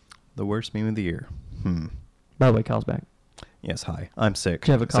year? The worst meme of the year. By the way, Kyle's back. Yes, hi. I'm sick. Did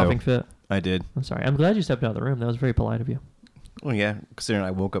you have a coughing fit? I did. I'm sorry. I'm glad you stepped out of the room. That was very polite of you. Oh yeah, considering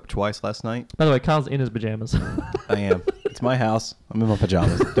I woke up twice last night. By the way, Kyle's in his pajamas. I am. It's my house. I'm in my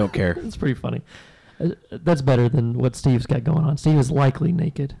pajamas. Don't care. It's pretty funny. That's better than what Steve's got going on. Steve is likely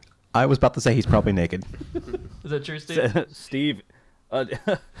naked. I was about to say he's probably naked. Is that true, Steve? Steve,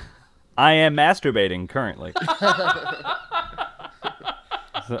 I am masturbating currently.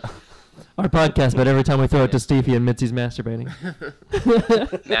 Our podcast, but every time we throw it to Steve, he admits he's masturbating.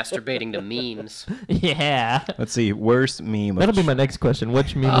 Masturbating to memes. Yeah. Let's see. Worst meme. That'll be my next question.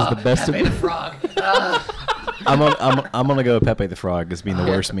 Which meme is the best Pepe of the Frog. I'm gonna go with Pepe the Frog as being the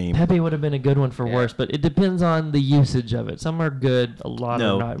worst meme. Pepe would have been a good one for worst, but it depends on the usage of it. Some are good, a lot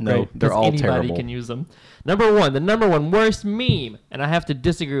are not great. They're all anybody terrible. can use them. The number one worst meme, and I have to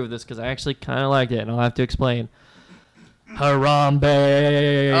disagree with this because I actually kind of liked it, and I'll have to explain.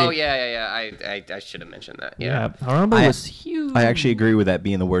 Harambe. Oh yeah. I should have mentioned that. Yeah. Harambe was huge. I actually agree with that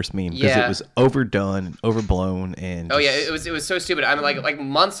being the worst meme because Yeah. it was overdone, and overblown, and Oh yeah, it was so stupid. I mean, like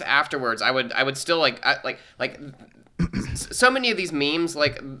months afterwards, I would still like so many of these memes,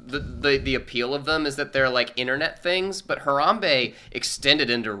 like the appeal of them is that they're like internet things, but Harambe extended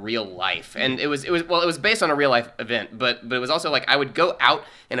into real life, and it was based on a real life event, but it was also like I would go out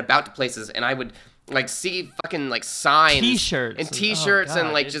and about to places, and I would like see fucking like signs, T-shirts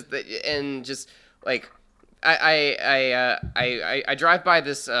and like just like I drive by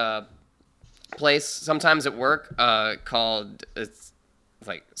this place sometimes at work called it's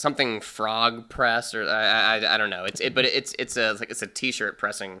like something Frog Press or I don't know. It's a t-shirt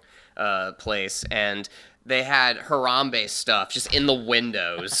pressing place, and they had Harambe stuff just in the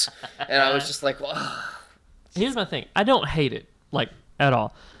windows, and I was just like, whoa. Here's my thing. I don't hate it like at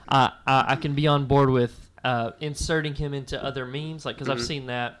all. I can be on board with inserting him into other memes, like because I've seen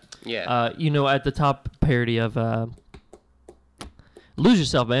that. Yeah. At the top parody of "Lose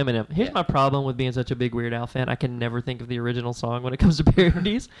Yourself" by Eminem. Here's my problem with being such a big Weird Al fan. I can never think of the original song when it comes to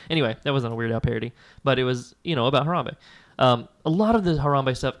parodies. Anyway, that wasn't a Weird Al parody, but it was about Harambe. A lot of the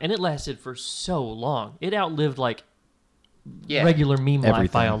Harambe stuff, and it lasted for so long. It outlived like regular meme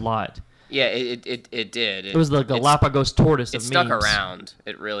life by a lot. Yeah, it did. It was the Galapagos tortoise of memes. It stuck memes. around.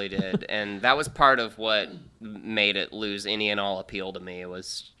 It really did. And that was part of what made it lose any and all appeal to me. It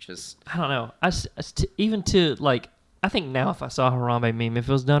was just... I don't know. I think now if I saw a Harambe meme, if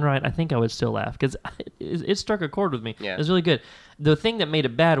it was done right, I think I would still laugh because it struck a chord with me. Yeah. It was really good. The thing that made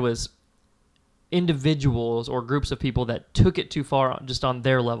it bad was individuals or groups of people that took it too far just on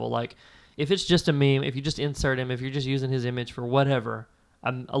their level. Like, if it's just a meme, if you just insert him, if you're just using his image for whatever...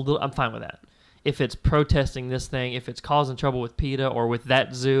 I'm fine with that. If it's protesting this thing, if it's causing trouble with PETA or with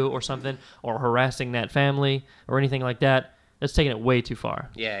that zoo or something, or harassing that family or anything like that, that's taking it way too far.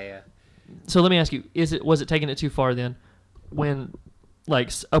 Yeah. So let me ask you: was it taking it too far then, when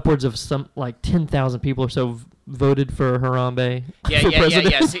like upwards of 10,000 people or so voted for Harambe? Yeah.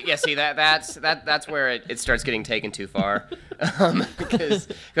 See that's where it starts getting taken too far, because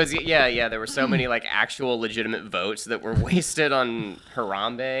there were so many like actual legitimate votes that were wasted on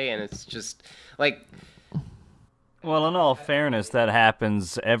Harambe, and it's just like. Well, in all fairness, that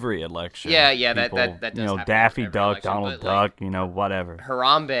happens every election. Yeah, People, that does happen Daffy every Duck, election, Donald but, like, Duck, whatever.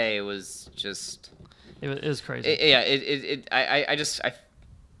 Harambe was just... It was crazy.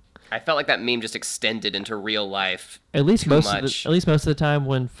 I felt like that meme just extended into real life. At least most of the time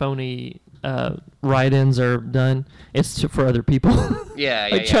when phony write-ins are done, it's for other people.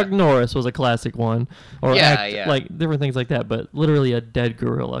 Yeah, Chuck Norris was a classic one, or Yeah. like different things like that. But literally a dead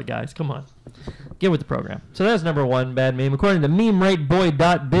gorilla, guys. Come on, get with the program. So that's number one bad meme according to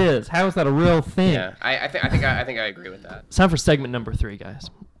MemeRateBoy.biz. How is that a real thing? Yeah, I think I agree with that. It's time for segment number 3, guys.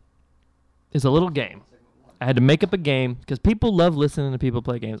 It's a little game. I had to make up a game because people love listening to people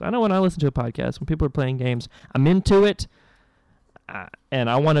play games. I know when I listen to a podcast, when people are playing games, I'm into it, and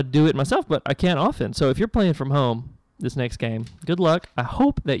I want to do it myself, but I can't often. So if you're playing from home this next game, good luck. I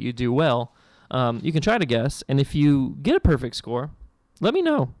hope that you do well. You can try to guess, and if you get a perfect score, let me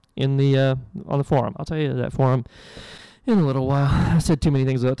know in the on the forum. I'll tell you that forum in a little while. I said too many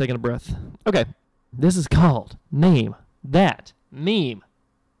things without taking a breath. Okay, this is called Name That Meme.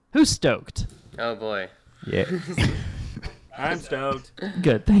 Who's stoked? Oh boy. Yeah. I'm stoked.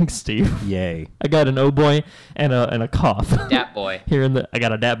 Good, thanks, Steve. Yay. I got an oh boy and a cough. Dat boy. I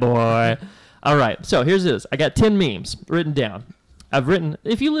got a dat boy. All right, so here's this. I got 10 memes written down.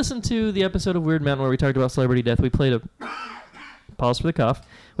 If you listen to the episode of Weird Mountain where we talked about celebrity death, we played pause for the cough.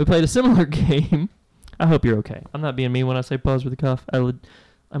 We played a similar game. I hope you're okay. I'm not being mean when I say pause for the cough. I'm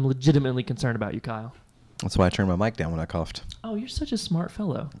legitimately concerned about you, Kyle. That's why I turned my mic down when I coughed. Oh, you're such a smart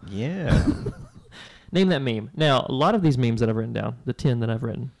fellow. Yeah. Name that meme. Now, a lot of these memes that I've written down, the 10 that I've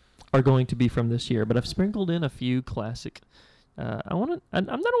written, are going to be from this year, but I've sprinkled in a few classic I don't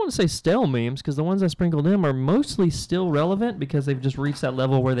want to say stale memes because the ones I sprinkled in are mostly still relevant because they've just reached that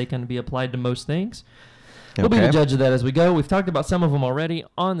level where they can be applied to most things. We'll be the judge of that as we go. We've talked about some of them already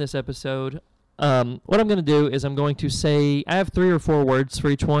on this episode. What I'm going to do is I'm going to say, I have 3 or 4 words for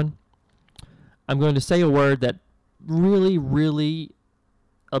each one. I'm going to say a word that really, really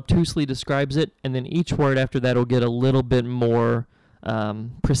obtusely describes it, and then each word after that will get a little bit more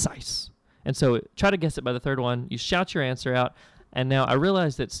precise. And so try to guess it by the third one. You shout your answer out. And now I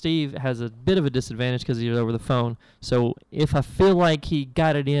realize that Steve has a bit of a disadvantage because he's over the phone. So if I feel like he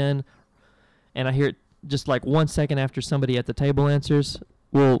got it in and I hear it just like 1 second after somebody at the table answers,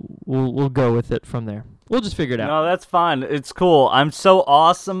 we'll go with it from there. We'll just figure it out. No, that's fine. It's cool. I'm so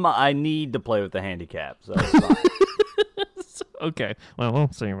awesome. I need to play with the handicap. So it's fine. Okay. Well,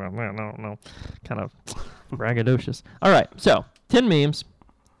 we'll see about that. No. Kind of braggadocious. All right. So 10 memes.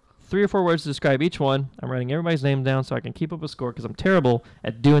 3 or 4 words to describe each one. I'm writing everybody's name down so I can keep up a score because I'm terrible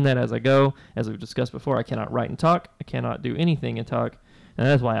at doing that as I go. As we've discussed before, I cannot write and talk. I cannot do anything and talk. And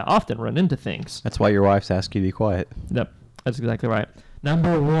that's why I often run into things. That's why your wife's asked you to be quiet. Yep, that's exactly right.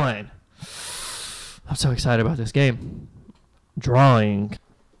 Number 1. I'm so excited about this game. Drawing.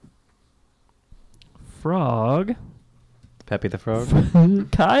 Frog. Pepe the Frog.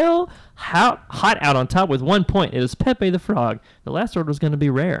 Kyle, hot out on top with 1 point. It is Pepe the Frog. The last word was going to be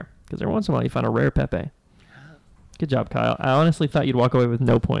rare because every once in a while you find a rare Pepe. Good job, Kyle. I honestly thought you'd walk away with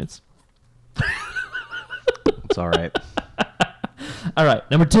no points. It's all right. All right,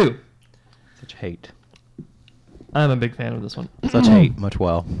 number 2. Such hate. I'm a big fan of this one. Such hate. Much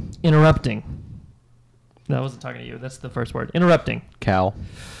well. Interrupting. No, I wasn't talking to you. That's the first word. Interrupting. Cal.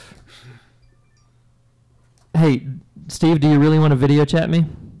 Hey, Steve, do you really want to video chat me?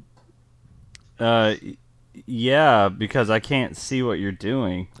 Yeah, because I can't see what you're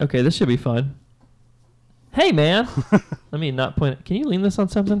doing. Okay, this should be fun. Hey, man. Let me not point it. Can you lean this on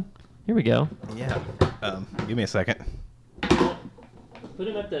something? Here we go. Yeah. Give me a second. Put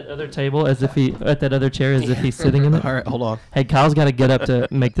him at that other table at that other chair as if he's sitting in it. All right, hold on. Hey, Kyle's got to get up to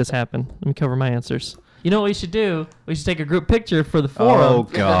make this happen. Let me cover my answers. You know what we should do? We should take a group picture for the forum. Oh,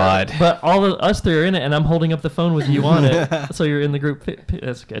 God. But all of us 3 are in it, and I'm holding up the phone with you on it, so you're in the group.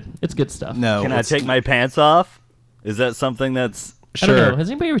 That's good. It's good stuff. No. Can I take my pants off? Is that something that's... I don't know. Sure. Has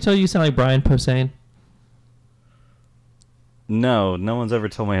anybody ever told you sound like Brian Posehn? No one's ever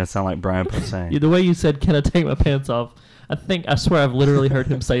told me I sound like Brian Posehn. The way you said, "Can I take my pants off?" I swear I've literally heard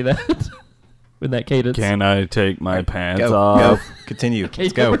him say that with that cadence. Can I take my pants Go. off? Go. Continue. Okay,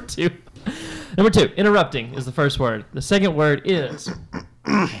 Let's go. number 2. Number 2, interrupting is the first word. The second word is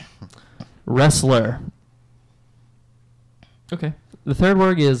wrestler. Okay. The third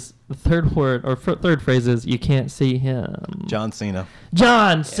phrase is you can't see him. John Cena.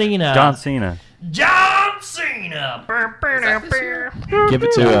 John Cena. John Cena. John Cena. Give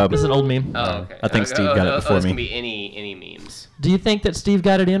it to... This is an old meme. Oh, okay. I think Steve got it before This me. can be any memes. Do you think that Steve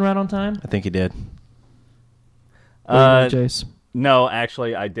got it in right on time? I think he did. Jace. No,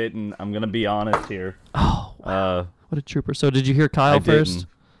 actually, I didn't. I'm going to be honest here. Oh, wow. What a trooper. So did you hear Kyle I first?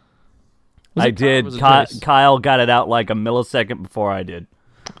 didn't. Was I it Kyle or did. was it Jace? Kyle got it out like a millisecond before I did.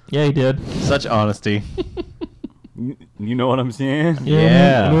 Yeah, he did. Such honesty. You know what I'm saying?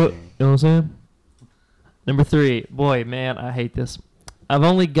 Yeah. You know what I'm saying? Number 3. Boy, man, I hate this. I've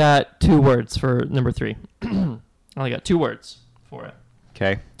only got 2 words for number 3. I only got 2 words for it.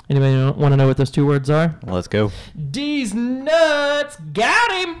 Okay. Anybody want to know what those 2 words are? Let's go. D's nuts.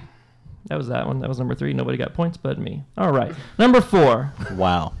 Got him. That was that one. That was number 3. Nobody got points but me. All right. Number 4.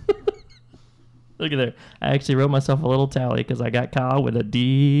 Wow. Look at there. I actually wrote myself a little tally because I got Kyle with a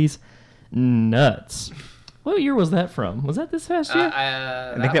D's nuts. What year was that from? Was that this past year?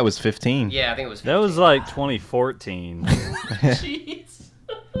 I think that was 15. Yeah, I think it was 15. That was like 2014. Jeez.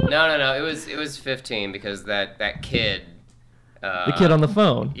 No. It was 15 because that kid. The kid on the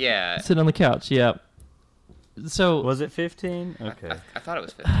phone. Yeah. Sitting on the couch. Yeah. So Was it 15? Okay. I thought it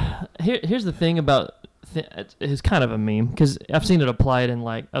was 15. here's the thing about it's kind of a meme because I've seen it applied in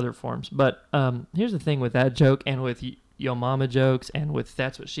like other forms. But here's the thing with that joke and with Yo Mama jokes and with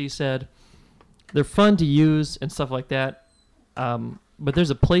That's What She Said. They're fun to use and stuff like that. But there's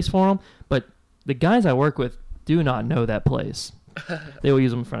a place for them. But the guys I work with do not know that place. They will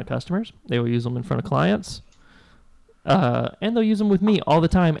use them in front of customers. They will use them in front of clients. And they'll use them with me all the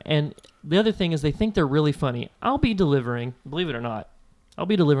time. And the other thing is they think they're really funny. I'll be delivering, believe it or not,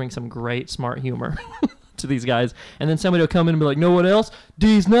 some great smart humor to these guys, and then somebody will come in and be like, "No, what else?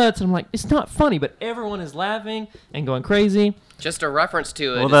 D's nuts," and I'm like, "It's not funny," but everyone is laughing and going crazy. Just a reference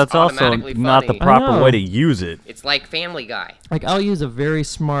to it. Well, is that's also automatically not the funny. proper way to use it. It's like Family Guy. Like, I'll use a very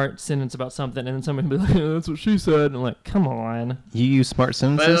smart sentence about something, and then somebody will be like, "Oh, that's what she said," and I'm like, "Come on." You use smart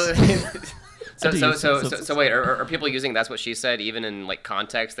sentences? So wait, are people using "that's what she said" even in like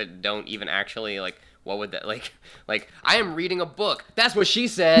contexts that don't even actually like? What would that like? I am reading a book. That's what she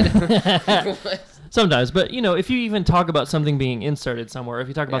said. Sometimes, but if you even talk about something being inserted somewhere, if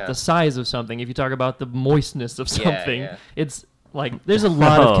you talk about the size of something, if you talk about the moistness of something, it's like there's a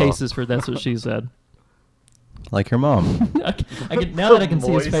lot of cases for "that's what she said." Like your mom. I can, now that I can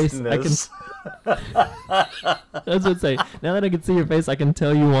see his face, I can. That's what I'd say. Now that I can see your face, I can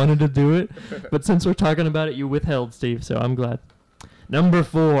tell you wanted to do it. But since we're talking about it, you withheld, Steve. So I'm glad. Number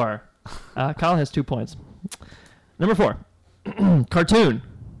 4. Kyle has 2 points. Number 4. Cartoon.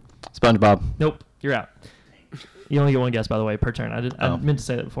 SpongeBob. Nope, you're out. You only get one guess, by the way, per turn. I meant to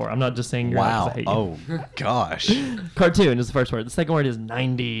say that before. I'm not just saying you're out 'cause I hate you. Oh, gosh. Cartoon is the first word. The second word is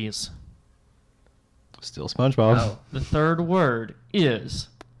 90s. Still SpongeBob. The third word is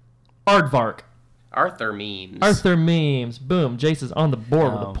aardvark. Arthur memes. Arthur memes. Boom. Jace is on the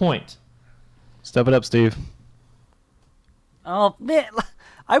board with a point. Step it up, Steve. Oh, man.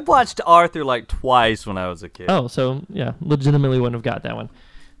 I watched Arthur like twice when I was a kid. Oh, so, yeah, legitimately wouldn't have got that one.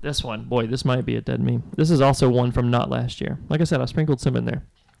 This one, boy, this might be a dead meme. This is also one from not last year. Like I said, I sprinkled some in there.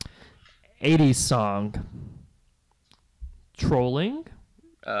 80s song. Trolling.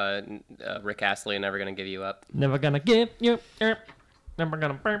 Rick Astley, Never Gonna Give You Up. Never gonna give you up. Never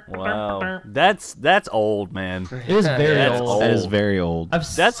gonna burp. Wow. That's old, man. It is very That's old. That is very old.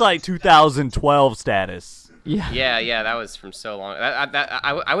 That's like 2012 status. Yeah. Yeah, that was from so long.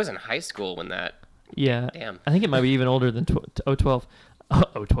 I was in high school when that. Yeah. Damn. I think it might be even older than 012.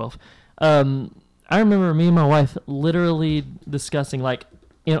 012. I remember me and my wife literally discussing, like,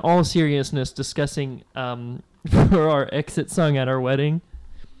 in all seriousness, discussing for our exit song at our wedding.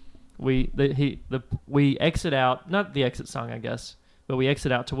 We exit out, not the exit song, I guess, but we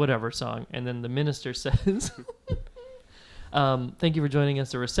exit out to whatever song, and then the minister says, "Thank you for joining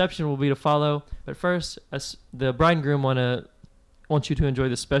us. The reception will be to follow, but first, the bride and groom want you to enjoy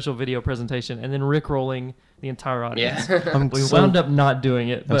this special video presentation," and then rickrolling the entire audience. Yeah. We wound up not doing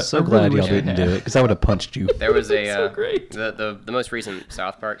it, but I'm so I really glad y'all wish we didn't had. do it, because I would have punched you. There was a So great. the most recent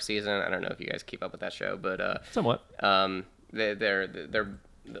South Park season. I don't know if you guys keep up with that show, but Somewhat. they're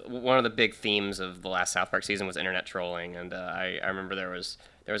one of the big themes of the last South Park season was internet trolling, and I remember there was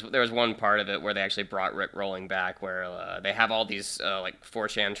one part of it where they actually brought Rick Rolling back, where they have all these like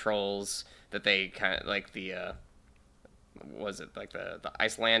 4chan trolls that they kind of like the was it like the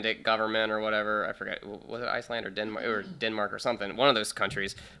Icelandic government or whatever, I forget, was it Iceland or Denmark or something, one of those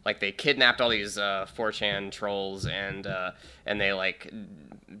countries, like they kidnapped all these 4chan trolls and they like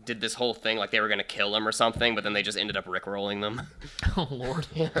did this whole thing like they were gonna kill them or something, but then they just ended up rickrolling them. Oh Lord.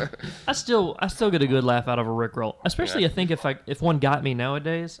 I still get a good laugh out of a rickroll, especially I think if one got me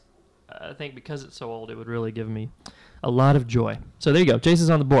nowadays. I think because it's so old, it would really give me a lot of joy. So there you go.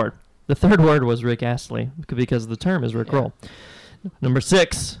 Jason's on the board. The third word was Rick Astley because the term is rickroll. Yeah. Number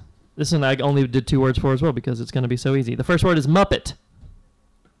 6. This one I only did 2 words for as well because it's going to be so easy. The first word is Muppet.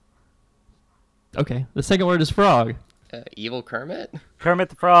 Okay. The second word is frog. Evil Kermit? Kermit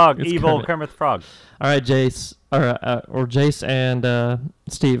the Frog. It's Evil Kermit the Frog. All right, Jace, or Jace and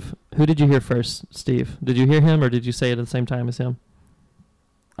Steve. Who did you hear first, Steve? Did you hear him or did you say it at the same time as him?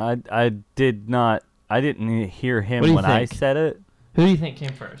 I did not. I didn't hear him What do you when I think? said it. Who do you think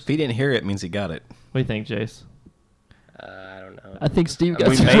came first? If he didn't hear it, it means he got it. What do you think, Jace? I don't know. I think Steve got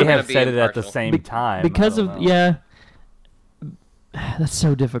We it. may gonna have be said it at the impartial. same time. Because I of, don't know. yeah. That's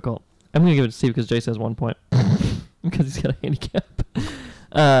so difficult. I'm going to give it to Steve because Jace has 1 point. Because he's got a handicap.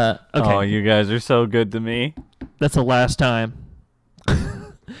 Okay. Oh, you guys are so good to me. That's the last time.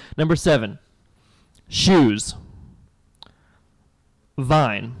 Number 7. Shoes.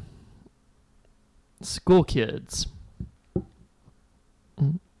 Vine. School kids.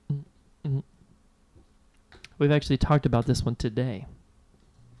 We've actually talked about this one today.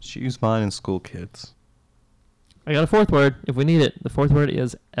 Shoes, mine, and school kids. I got a 4th word if we need it. The 4th word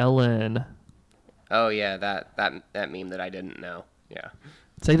is Ellen. Oh yeah, that meme that I didn't know. Yeah.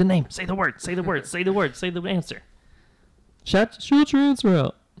 Say the name. Say the word. Say the word. Say the word. Say the answer. Shoot your answer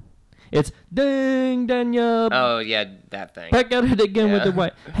out. It's ding, Danya. Oh yeah, that thing. Back at it again with the Yeah.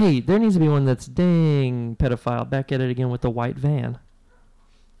 white. Hey, there needs to be one that's ding, pedophile. Back at it again with the white van.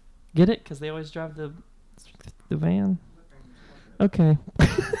 Get it? Because they always drive the van. Okay. I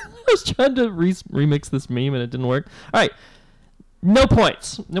was trying to remix this meme and it didn't work. All right. No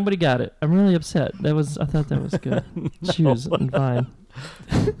points. Nobody got it. I'm really upset. I thought that was good. Choose and fine.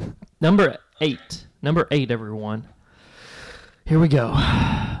 Number 8. Number 8, everyone. Here we go.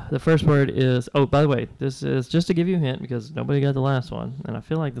 The first word is... Oh, by the way, this is just to give you a hint because nobody got the last one. And I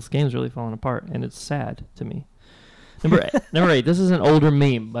feel like this game's really falling apart. And it's sad to me. Number 8. This is an older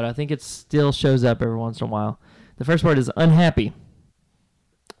meme, but I think it still shows up every once in a while. The first word is unhappy.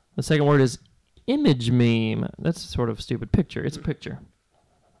 The second word is image meme. That's sort of a stupid picture. It's a picture.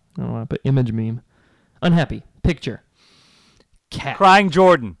 I don't want to put image meme. Unhappy. Picture. Cat. Crying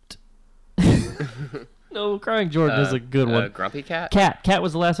Jordan. No, Crying Jordan is a good one. Grumpy Cat? Cat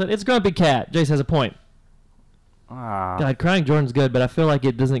was the last one. It's Grumpy Cat. Jace has a point. God, Crying Jordan's good, but I feel like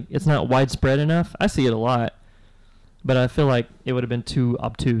it's not widespread enough. I see it a lot. But I feel like it would have been too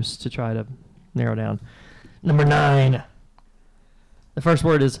obtuse to try to narrow down. Number 9. The first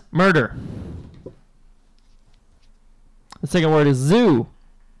word is murder. The second word is zoo.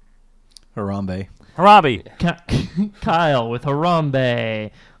 Harambe. Harambe. Kyle with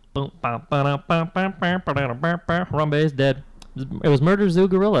Harambe. Harambe is dead. It was Murder Zoo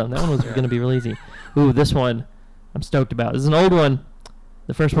Gorilla. That one was going to be real easy. Ooh, this one I'm stoked about. This is an old one.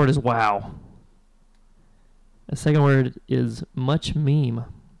 The first word is wow. The second word is much meme.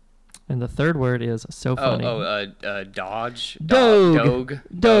 And the third word is so funny. Dodge. Doge.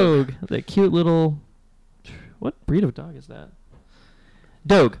 That cute little... What breed of dog is that?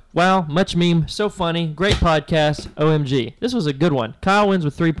 Doge. Wow, much meme, so funny, great podcast, OMG. This was a good one. Kyle wins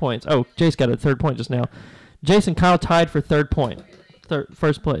with 3 points. Oh, Jace got a third point just now. Jace and Kyle tied for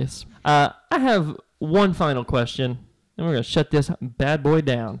first place. I have one final question, and we're going to shut this bad boy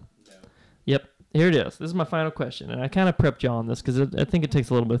down. Yep, here it is. This is my final question, and I kind of prepped you on this because I think it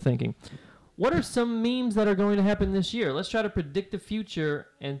takes a little bit of thinking. What are some memes that are going to happen this year? Let's try to predict the future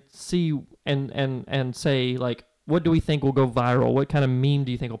and see and say, like, what do we think will go viral? What kind of meme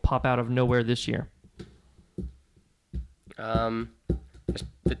do you think will pop out of nowhere this year?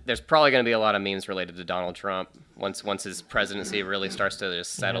 There's probably going to be a lot of memes related to Donald Trump once his presidency really starts to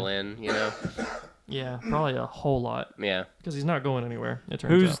just settle in, you know? Yeah, probably a whole lot. Yeah. Because he's not going anywhere, it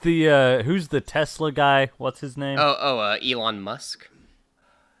turns out. Who's the Tesla guy? What's his name? Elon Musk.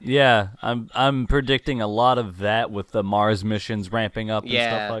 Yeah, I'm predicting a lot of that with the Mars missions ramping up and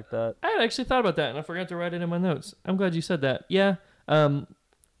stuff like that. I had actually thought about that, and I forgot to write it in my notes. I'm glad you said that. Yeah, there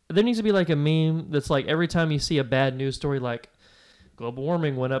needs to be like a meme that's like every time you see a bad news story like global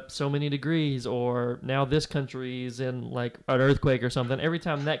warming went up so many degrees or now this country's in like an earthquake or something, every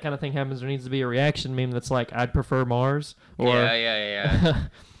time that kind of thing happens there needs to be a reaction meme that's like I'd prefer Mars or yeah.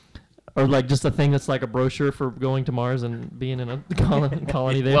 Or like just a thing that's like a brochure for going to Mars and being in a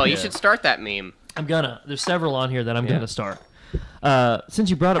colony there. Well, you should start that meme. There's several on here that I'm gonna start. Since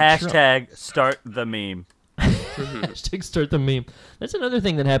you brought up Hashtag start the meme. Hashtag start the meme. That's another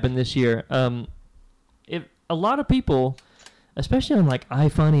thing that happened this year. If a lot of people, especially on like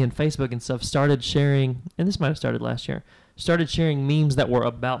iFunny and Facebook and stuff, started sharing, and this might have started last year, started sharing memes that were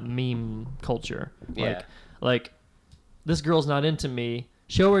about meme culture. Yeah. Like this girl's not into me.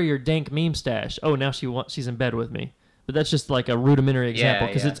 Show her your dank meme stash. Oh, now she's in bed with me. But that's just like a rudimentary example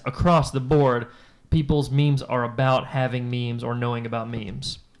because it's across the board. People's memes are about having memes or knowing about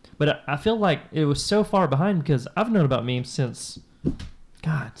memes. But I feel like it was so far behind because I've known about memes since,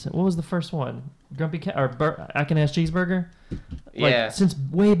 God, what was the first one? Grumpy Cat or I Can Ask Cheeseburger? Like, since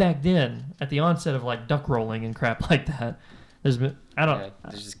way back then, at the onset of like duck rolling and crap like that. There's been,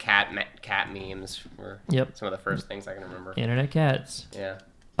 there's just cat memes were some of the first things I can remember. Internet cats. Yeah.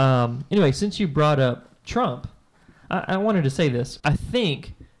 Anyway, since you brought up Trump, I wanted to say this. I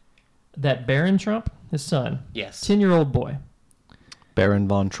think that Barron Trump, his son, 10-year-old boy. Barron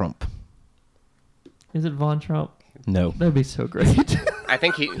von Trump. Is it Von Trump? No. That'd be so great. I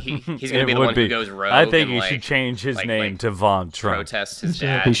think he's going to be the one who goes rogue. I think he should change his name to Von Trump. Protest his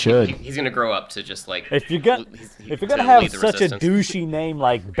dad. He should. He's going to grow up to just like. If you're gonna have such a douchey name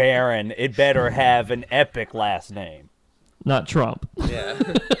like Barron, it better have an epic last name. Not Trump. Yeah.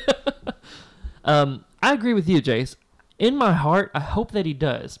 I agree with you, Jace. In my heart, I hope that he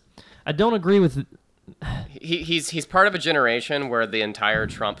does. I don't agree with. He's part of a generation where the entire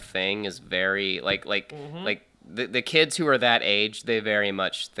Trump thing is very like the kids who are that age, they very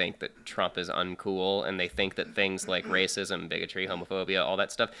much think that Trump is uncool, and they think that things like racism, bigotry, homophobia, all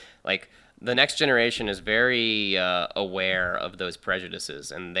that stuff, like the next generation is very aware of those prejudices,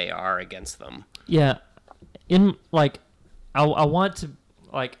 and they are against them. Yeah, I want to,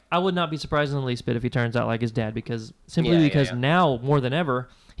 like, I would not be surprised in the least bit if he turns out like his dad, because now more than ever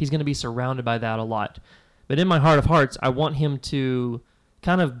he's going to be surrounded by that a lot. But in my heart of hearts, I want him to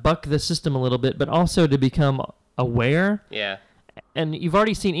kind of buck the system a little bit, but also to become aware. Yeah. And you've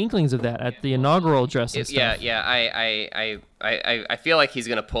already seen inklings of that at the inaugural address and stuff. Yeah. I feel like he's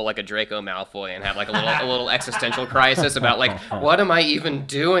gonna pull like a Draco Malfoy and have like a little existential crisis about like, what am I even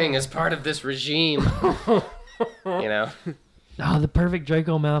doing as part of this regime? You know. Oh, the perfect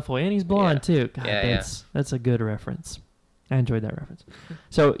Draco Malfoy, and he's blonde too. God, Yeah. that's a good reference. I enjoyed that reference.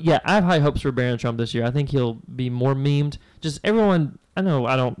 So yeah, I have high hopes for Barron Trump this year. I think he'll be more memed. Just everyone. I know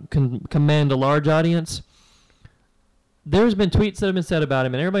I don't command a large audience. There's been tweets that have been said about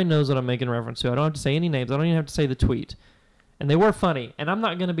him, and everybody knows what I'm making reference to. I don't have to say any names. I don't even have to say the tweet. And they were funny, and I'm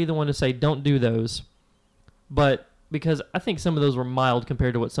not going to be the one to say don't do those. But because I think some of those were mild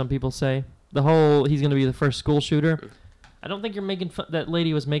compared to what some people say. The whole he's going to be the first school shooter. I don't think you're making fun. That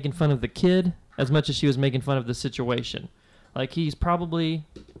lady was making fun of the kid as much as she was making fun of the situation. Like she's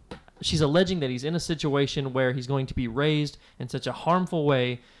alleging that he's in a situation where he's going to be raised in such a harmful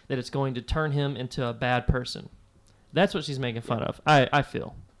way that it's going to turn him into a bad person. That's what she's making fun of. I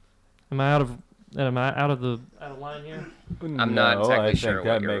feel. Am I out of line here? I'm not exactly sure I think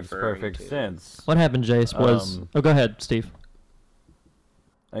that what you're makes referring perfect to. sense. What happened, Jace, was... go ahead, Steve.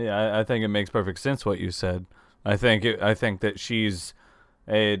 Yeah, I think it makes perfect sense what you said. I think that she's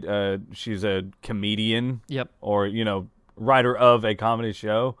a comedian. Yep. Or writer of a comedy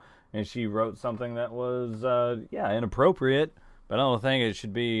show, and she wrote something that was inappropriate. But I don't think it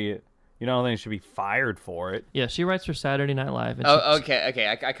should be. I don't think she should be fired for it. Yeah, she writes for Saturday Night Live. And Okay.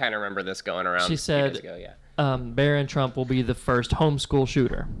 I kind of remember this going around. She said, a few days ago, Barron Trump will be the first homeschool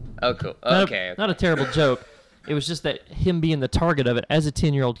shooter. Oh, cool. Okay. Not a terrible joke. It was just that him being the target of it as a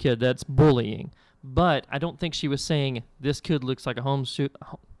 10-year-old kid, that's bullying. But I don't think she was saying this kid looks like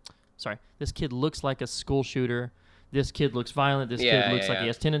this kid looks like a school shooter. This kid looks violent. This kid looks like he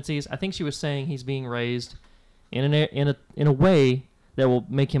has tendencies. I think she was saying he's being raised in a way that will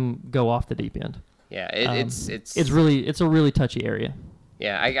make him go off the deep end. Yeah, it's a really touchy area.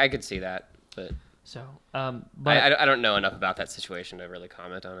 Yeah, I could see that, but but I don't know enough about that situation to really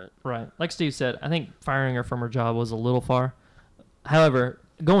comment on it. Right, like Steve said, I think firing her from her job was a little far. However,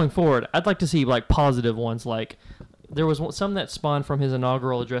 going forward, I'd like to see like positive ones. Like there was some that spawned from his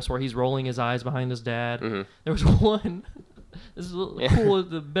inaugural address where he's rolling his eyes behind his dad. Mm-hmm. There was one. This is cool.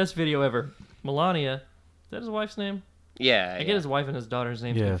 The best video ever. Melania, is that his wife's name? Yeah, I get his wife and his daughter's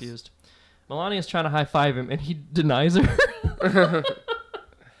names confused. Melania's trying to high five him, and he denies her.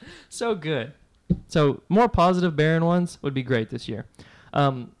 So good. So more positive Barron ones would be great this year.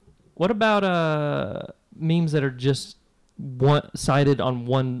 What about memes that are just sided on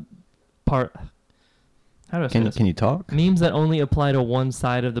one part? How do I say this? Can you talk? Memes that only apply to one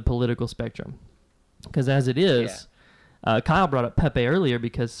side of the political spectrum. Because as it is, Kyle brought up Pepe earlier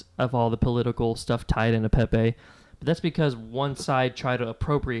because of all the political stuff tied into Pepe. But that's because one side tried to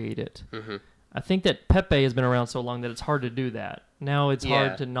appropriate it. Mm-hmm. I think that Pepe has been around so long that it's hard to do that. Now it's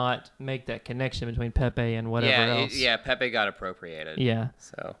hard to not make that connection between Pepe and whatever else. Yeah, Pepe got appropriated. Yeah.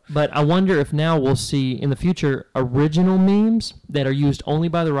 So, but I wonder if now we'll see in the future original memes that are used only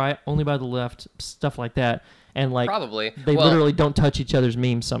by the right, only by the left, stuff like that. And like probably they literally don't touch each other's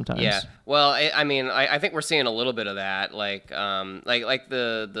memes sometimes. Yeah. Well, I think we're seeing a little bit of that, like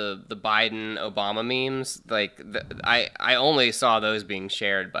the Biden Obama memes. Like I only saw those being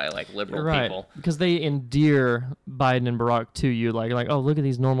shared by like liberal people because they endear Biden and Barack to you. Like oh, look at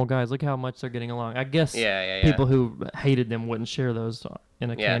these normal guys. Look how much they're getting along. I guess people who hated them wouldn't share those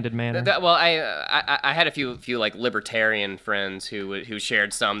in a candid manner. Well, I had a few like libertarian friends who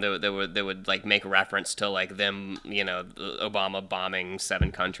shared some that would like make reference to like them, Obama bombing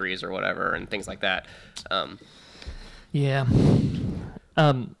 7 countries or whatever and things like that. I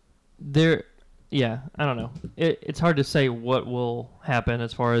don't know. It's hard to say what will happen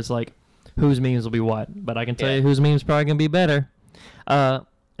as far as like whose memes will be what, but I can tell you whose memes probably gonna be better.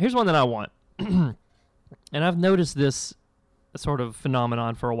 Here's one that I want, and I've noticed this sort of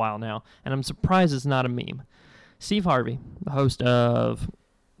phenomenon for a while now, and I'm surprised it's not a meme. Steve Harvey, the host of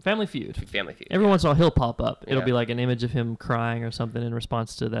Family Feud. Every once in a while he'll pop up. It'll be like an image of him crying or something in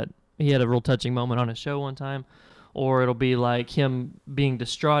response to that. He had a real touching moment on his show one time. Or it'll be like him being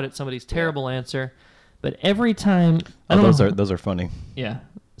distraught at somebody's terrible answer. But every time... those are funny. Yeah.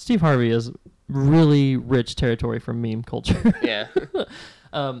 Steve Harvey is really rich territory for meme culture. Yeah.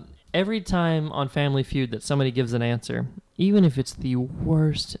 Every time on Family Feud that somebody gives an answer, even if it's the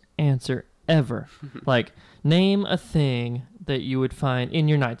worst answer ever, like, name a thing that you would find in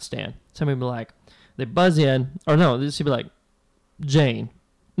your nightstand. Somebody will be like, they buzz in, or no, this would be like, Jane,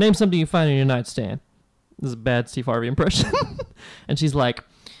 name something you find in your nightstand. This is a bad Steve Harvey impression. And she's like,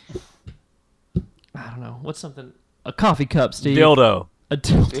 I don't know, what's something, a coffee cup, Steve. Dildo. A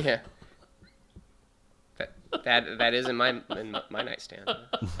dildo. Yeah. That is in my nightstand.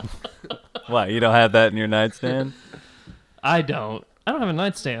 What? You don't have that in your nightstand? I don't have a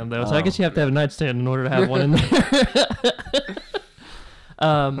nightstand though, so I guess you have to have a nightstand in order to have one in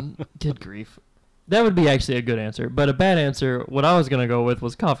there. Good grief. That would be actually a good answer, but a bad answer, what I was going to go with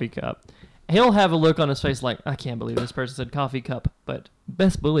was coffee cup. He'll have a look on his face like, I can't believe this person said coffee cup, but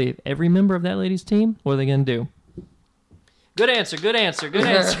best believe every member of that lady's team, what are they going to do? Good answer, good answer, good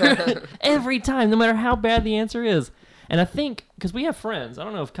answer. Every time, no matter how bad the answer is. And I think, because we have friends, I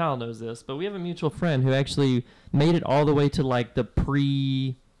don't know if Kyle knows this, but we have a mutual friend who actually made it all the way to like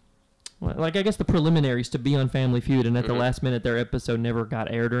the I guess the preliminaries to be on Family Feud, and at the last minute their episode never got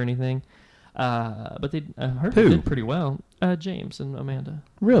aired or anything. But they heard they did pretty well. James and Amanda.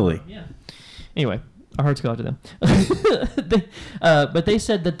 Really? Yeah. Anyway, our hearts go out to them. But they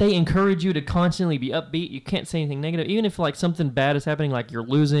said that they encourage you to constantly be upbeat. You can't say anything negative. Even if like something bad is happening, like you're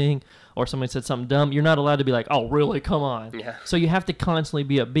losing or somebody said something dumb, you're not allowed to be like, oh, really? Come on. Yeah. So you have to constantly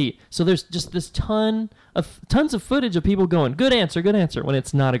be upbeat. So there's just this tons of footage of people going, good answer, when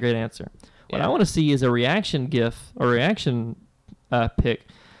it's not a great answer. What I want to see is a reaction GIF or reaction pic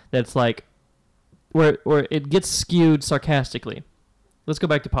that's like, where it gets skewed sarcastically. Let's go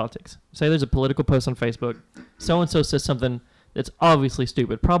back to politics. Say there's a political post on Facebook. So-and-so says something that's obviously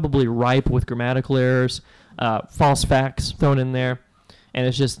stupid, probably ripe with grammatical errors, false facts thrown in there, and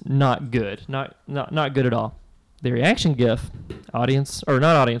it's just not good. Not good at all. The reaction GIF,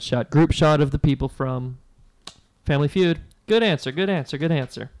 group shot of the people from Family Feud. Good answer.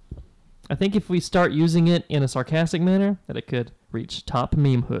 I think if we start using it in a sarcastic manner, that it could reach top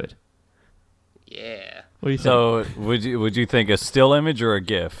memehood. Yeah. What do you think? So would you think a still image or a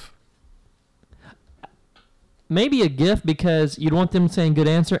GIF? Maybe a GIF, because you'd want them saying good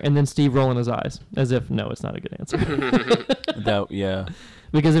answer and then Steve rolling his eyes as if no, it's not a good answer. Yeah.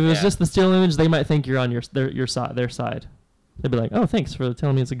 Because if it was just the still image, they might think you're on their side. They'd be like, "Oh, thanks for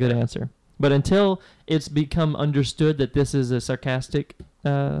telling me it's a good answer." But until it's become understood that this is a sarcastic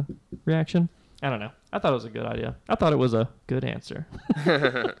reaction, I don't know. I thought it was a good idea. I thought it was a good answer.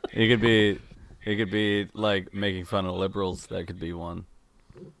 It could be like making fun of liberals. That could be one.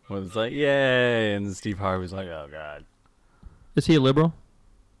 Where it's like, yay, and Steve Harvey's like, oh god. Is he a liberal?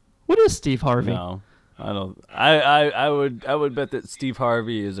 What is Steve Harvey? No, I don't. I would bet that Steve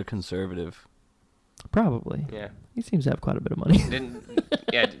Harvey is a conservative. Probably. Yeah. He seems to have quite a bit of money.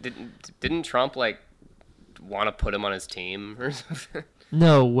 Didn't Trump like want to put him on his team or something?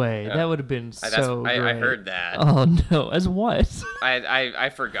 No way. That would have been so great. I heard that. Oh no! As what? I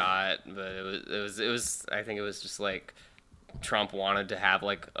forgot, but it was. I think it was just like Trump wanted to have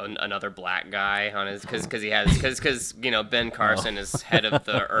like another black guy on his because Ben Carson is head of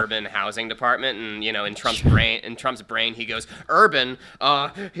the urban housing department, and in Trump's brain he goes urban.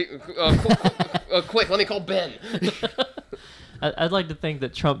 Quick, let me call Ben. I'd like to think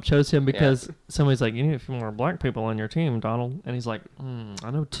that Trump chose him because somebody's like, you need a few more black people on your team, Donald. And he's like,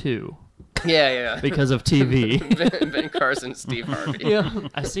 I know 2. Yeah. Because of TV. Ben Carson, Steve Harvey. Yeah.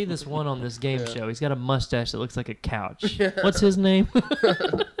 I see this one on this game show. He's got a mustache that looks like a couch. What's his name?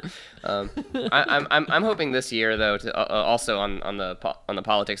 I'm hoping this year though to also on the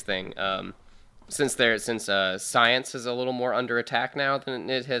politics thing. Since science is a little more under attack now than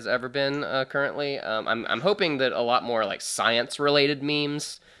it has ever been currently, I'm hoping that a lot more like science-related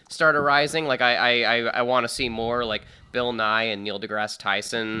memes start arising. Like I want to see more like Bill Nye and Neil deGrasse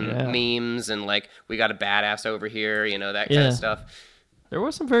Tyson memes, and like we got a badass over here, that kind of stuff. There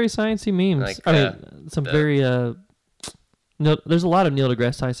were some very sciencey memes. There's a lot of Neil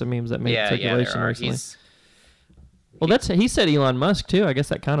deGrasse Tyson memes that made circulation recently. Well, he said Elon Musk too. I guess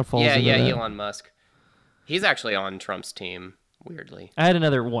that kind of falls into that. Elon Musk. He's actually on Trump's team, weirdly. I had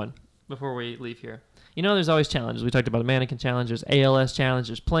another one before we leave here. There's always challenges. We talked about the mannequin challenge. There's ALS challenge.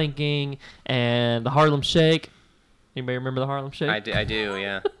 There's planking and the Harlem Shake. Anybody remember the Harlem Shake? I do,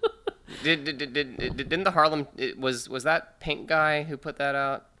 yeah. Didn't the Harlem was that Pink guy who put that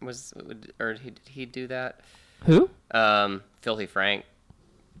out? Did he do that? Who? Filthy Frank.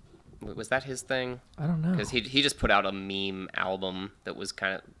 Was that his thing? I don't know. Because he just put out a meme album that was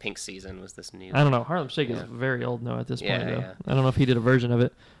kind of Pink Season was this new. I don't know. Harlem Shake is very old now at this point. Though. Yeah. I don't know if he did a version of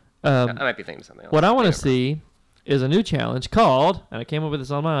it. I might be thinking of something else. What I want to see is a new challenge called, and I came up with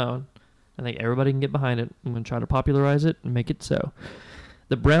this on my own. I think everybody can get behind it. I'm going to try to popularize it and make it so.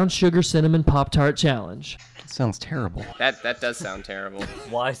 The Brown Sugar Cinnamon Pop-Tart Challenge. That sounds terrible. That does sound terrible.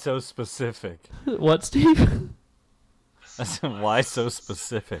 Why so specific? What, Steve? Why so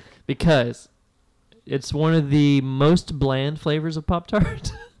specific? Because it's one of the most bland flavors of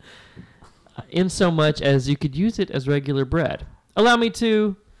Pop-Tart. In so much as you could use it as regular bread. Allow me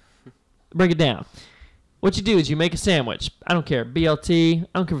to break it down. What you do is you make a sandwich. I don't care. BLT. I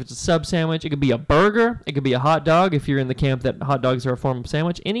don't care if it's a sub sandwich. It could be a burger. It could be a hot dog if you're in the camp that hot dogs are a form of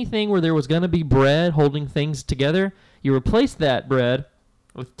sandwich. Anything where there was going to be bread holding things together, you replace that bread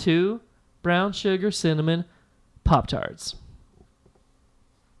with 2 brown sugar cinnamon Pop-Tarts.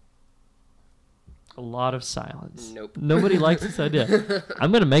 A lot of silence. Nope. Nobody likes this idea.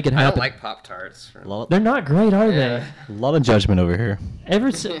 I'm going to make it happen. I don't like Pop-Tarts. They're not great, are they? A lot of judgment over here.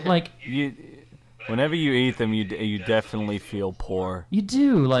 Whenever you eat them, you definitely feel poor. You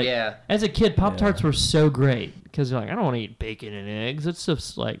do. Like, Yeah. as a kid, Pop-Tarts were so great because you're like, I don't want to eat bacon and eggs. It's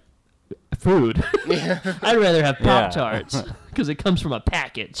just like food. I'd rather have Pop-Tarts because it comes from a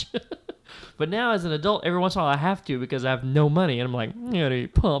package. But now as an adult, every once in a while I have to because I have no money. And I'm like, I gotta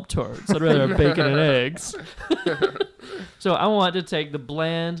eat Pop-Tarts. I'd rather have bacon and eggs. So I want to take the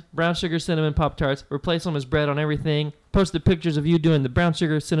bland brown sugar cinnamon Pop-Tarts, replace them as bread on everything, post the pictures of you doing the brown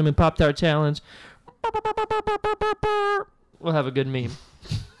sugar cinnamon Pop-Tart challenge. We'll have a good meme.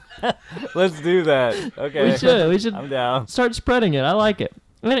 Let's do that. Okay. We should I'm down. start spreading it. I like it.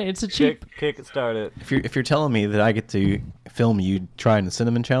 I mean, it's a cheap. Kick it started. If you're telling me that I get to film you trying the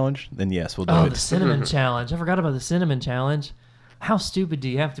cinnamon challenge, then yes, we'll do Oh, it. the cinnamon challenge. I forgot about the cinnamon challenge. How stupid do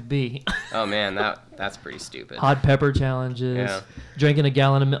you have to be? Oh man, that's pretty stupid. Hot pepper challenges. Yeah. Drinking a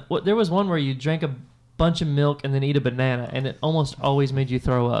gallon of milk. There was one where you drank a bunch of milk and then eat a banana, and it almost always made you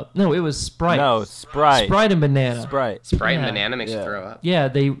throw up. No, it was Sprite. No, Sprite. Sprite and banana. Sprite. Sprite and Yeah. banana makes you Yeah. throw up. Yeah,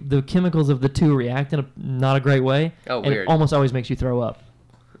 the chemicals of the two react in a not a great way. Oh, and weird. it almost always makes you throw up.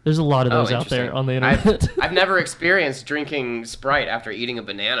 There's a lot of those out there interesting. on the internet. I've never experienced drinking Sprite after eating a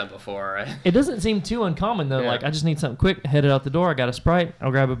banana before. It doesn't seem too uncommon though. Yeah. Like, I just need something quick, headed out the door. I got a Sprite. I'll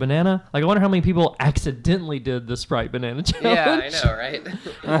grab a banana. Like, I wonder how many people accidentally did the Sprite banana challenge. Yeah, I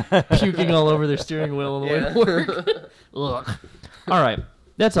know, right? Puking all over their steering wheel on the way to work. Ugh. All right,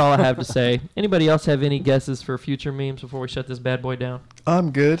 that's all I have to say. Anybody else have any guesses for future memes before we shut this bad boy down?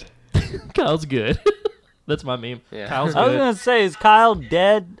 I'm good. Kyle's good. That's my meme. Yeah. Kyle's I was good. gonna say, is Kyle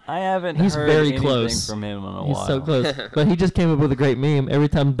dead? I haven't He's heard very anything close. from him in a He's while. so close. But he just came up with a great meme. Every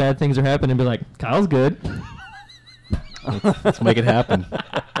time bad things are happening, be like, Kyle's good. Let's make it happen.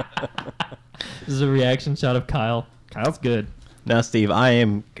 This is a reaction shot of Kyle. Kyle's good. Now, Steve, I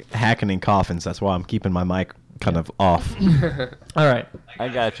am hacking in coffins. That's why I'm keeping my mic kind of off. All right. I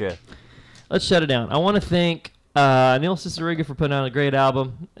got you. Let's shut it down. I want to thank Neil Cicierega for putting out a great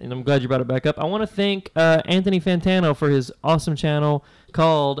album, and I'm glad you brought it back up. I want to thank Anthony Fantano for his awesome channel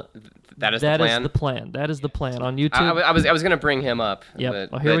called That is the plan. That is the plan on YouTube. I was gonna bring him up. Yep.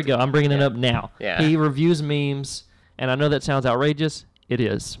 but- Well, here we but- go. I'm bringing it up now. Yeah. He reviews memes, and I know that sounds outrageous. It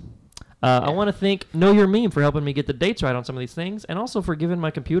is. I want to thank Know Your Meme for helping me get the dates right on some of these things, and also for giving my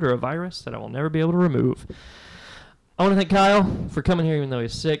computer a virus that I will never be able to remove. I want to thank Kyle for coming here even though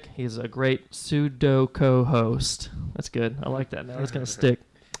he's sick. He's a great pseudo co-host. That's good. I like that now. That's going to stick.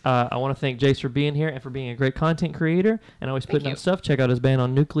 I want to thank Jace for being here and for being a great content creator and always putting you. out stuff. Check out his band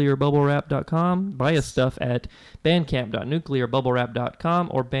on nuclearbubblewrap.com. Buy his stuff at bandcamp.nuclearbubblewrap.com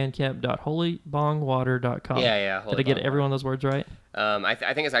or bandcamp.holybongwater.com. Yeah. Did I get every one of those words right? I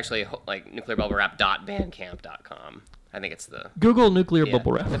think it's actually like nuclearbubblewrap.bandcamp.com. I think it's the Google Nuclear yeah.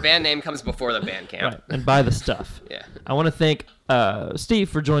 Bubble Wrap. The band name comes before the Bandcamp. Right, and buy the stuff. Yeah. I want to thank Steve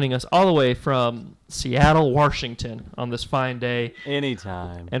for joining us all the way from Seattle, Washington on this fine day,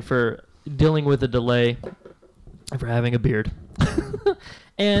 Anytime. and for dealing with a delay, and for having a beard.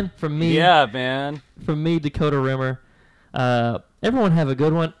 And from me, Yeah, man. from me, Dakota Rimmer. Everyone have a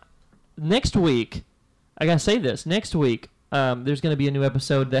good one. Next week, I gotta say this. Next week, there's going to be a new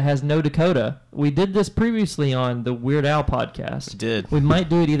episode that has no Dakota. We did this previously on the Weird Al podcast. Did. We might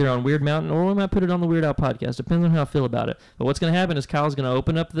do it either on Weird Mountain or we might put it on the Weird Al podcast. Depends on how I feel about it. But what's going to happen is Kyle's going to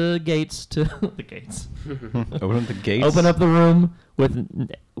open up the gates to the gates. Open up the gates. Open up the room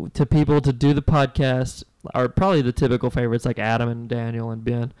to people to do the podcast. Are probably the typical favorites like Adam and Daniel and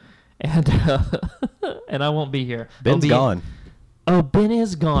Ben, and and I won't be here. I'll Ben's be- gone. Oh, Ben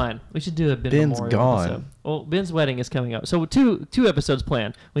is gone. We should do a Ben Ben's Memorial gone. episode. Well, Ben's wedding is coming up. So two episodes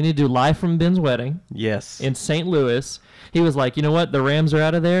planned. We need to do live from Ben's wedding Yes. in St. Louis. He was like, you know what? The Rams are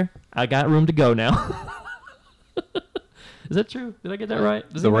out of there. I got room to go now. Is that true? Did I get that right?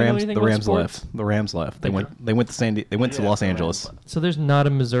 Does the anybody know Rams. anything The about Rams sports? left. The Rams left. They Okay. went. They went to Sandy. They went to Los Angeles. So there's not a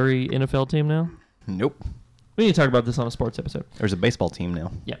Missouri NFL team now? Nope. We need to talk about this on a sports episode. There's a baseball team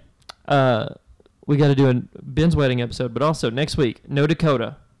now. Yeah. We got to do a Ben's wedding episode, but also next week, no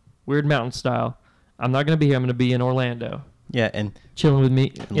Dakota, Weird Mountain style. I'm not going to be here. I'm going to be in Orlando, Yeah, and chilling with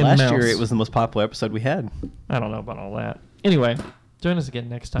me. and last Mouse. year it was the most popular episode we had. I don't know about all that. Anyway, join us again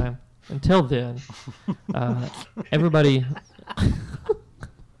next time. Until then, everybody.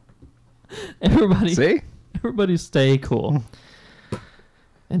 See? Everybody stay cool.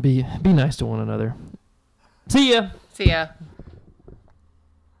 And be nice to one another. See ya. See ya.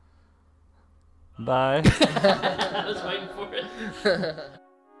 Bye. I was waiting for it.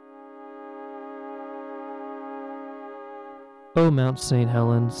 Oh, Mount St.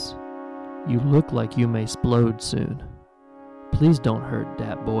 Helens, you look like you may splode soon. Please don't hurt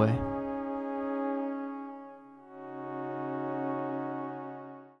dat boy.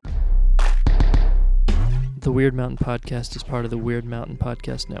 The Weird Mountain Podcast is part of the Weird Mountain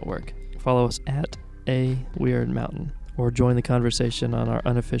Podcast Network. Follow us at A Weird Mountain or join the conversation on our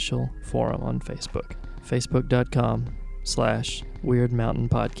unofficial forum on Facebook. Facebook.com/Weird Mountain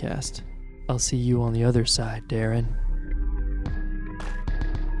Podcast. I'll see you on the other side, Darren.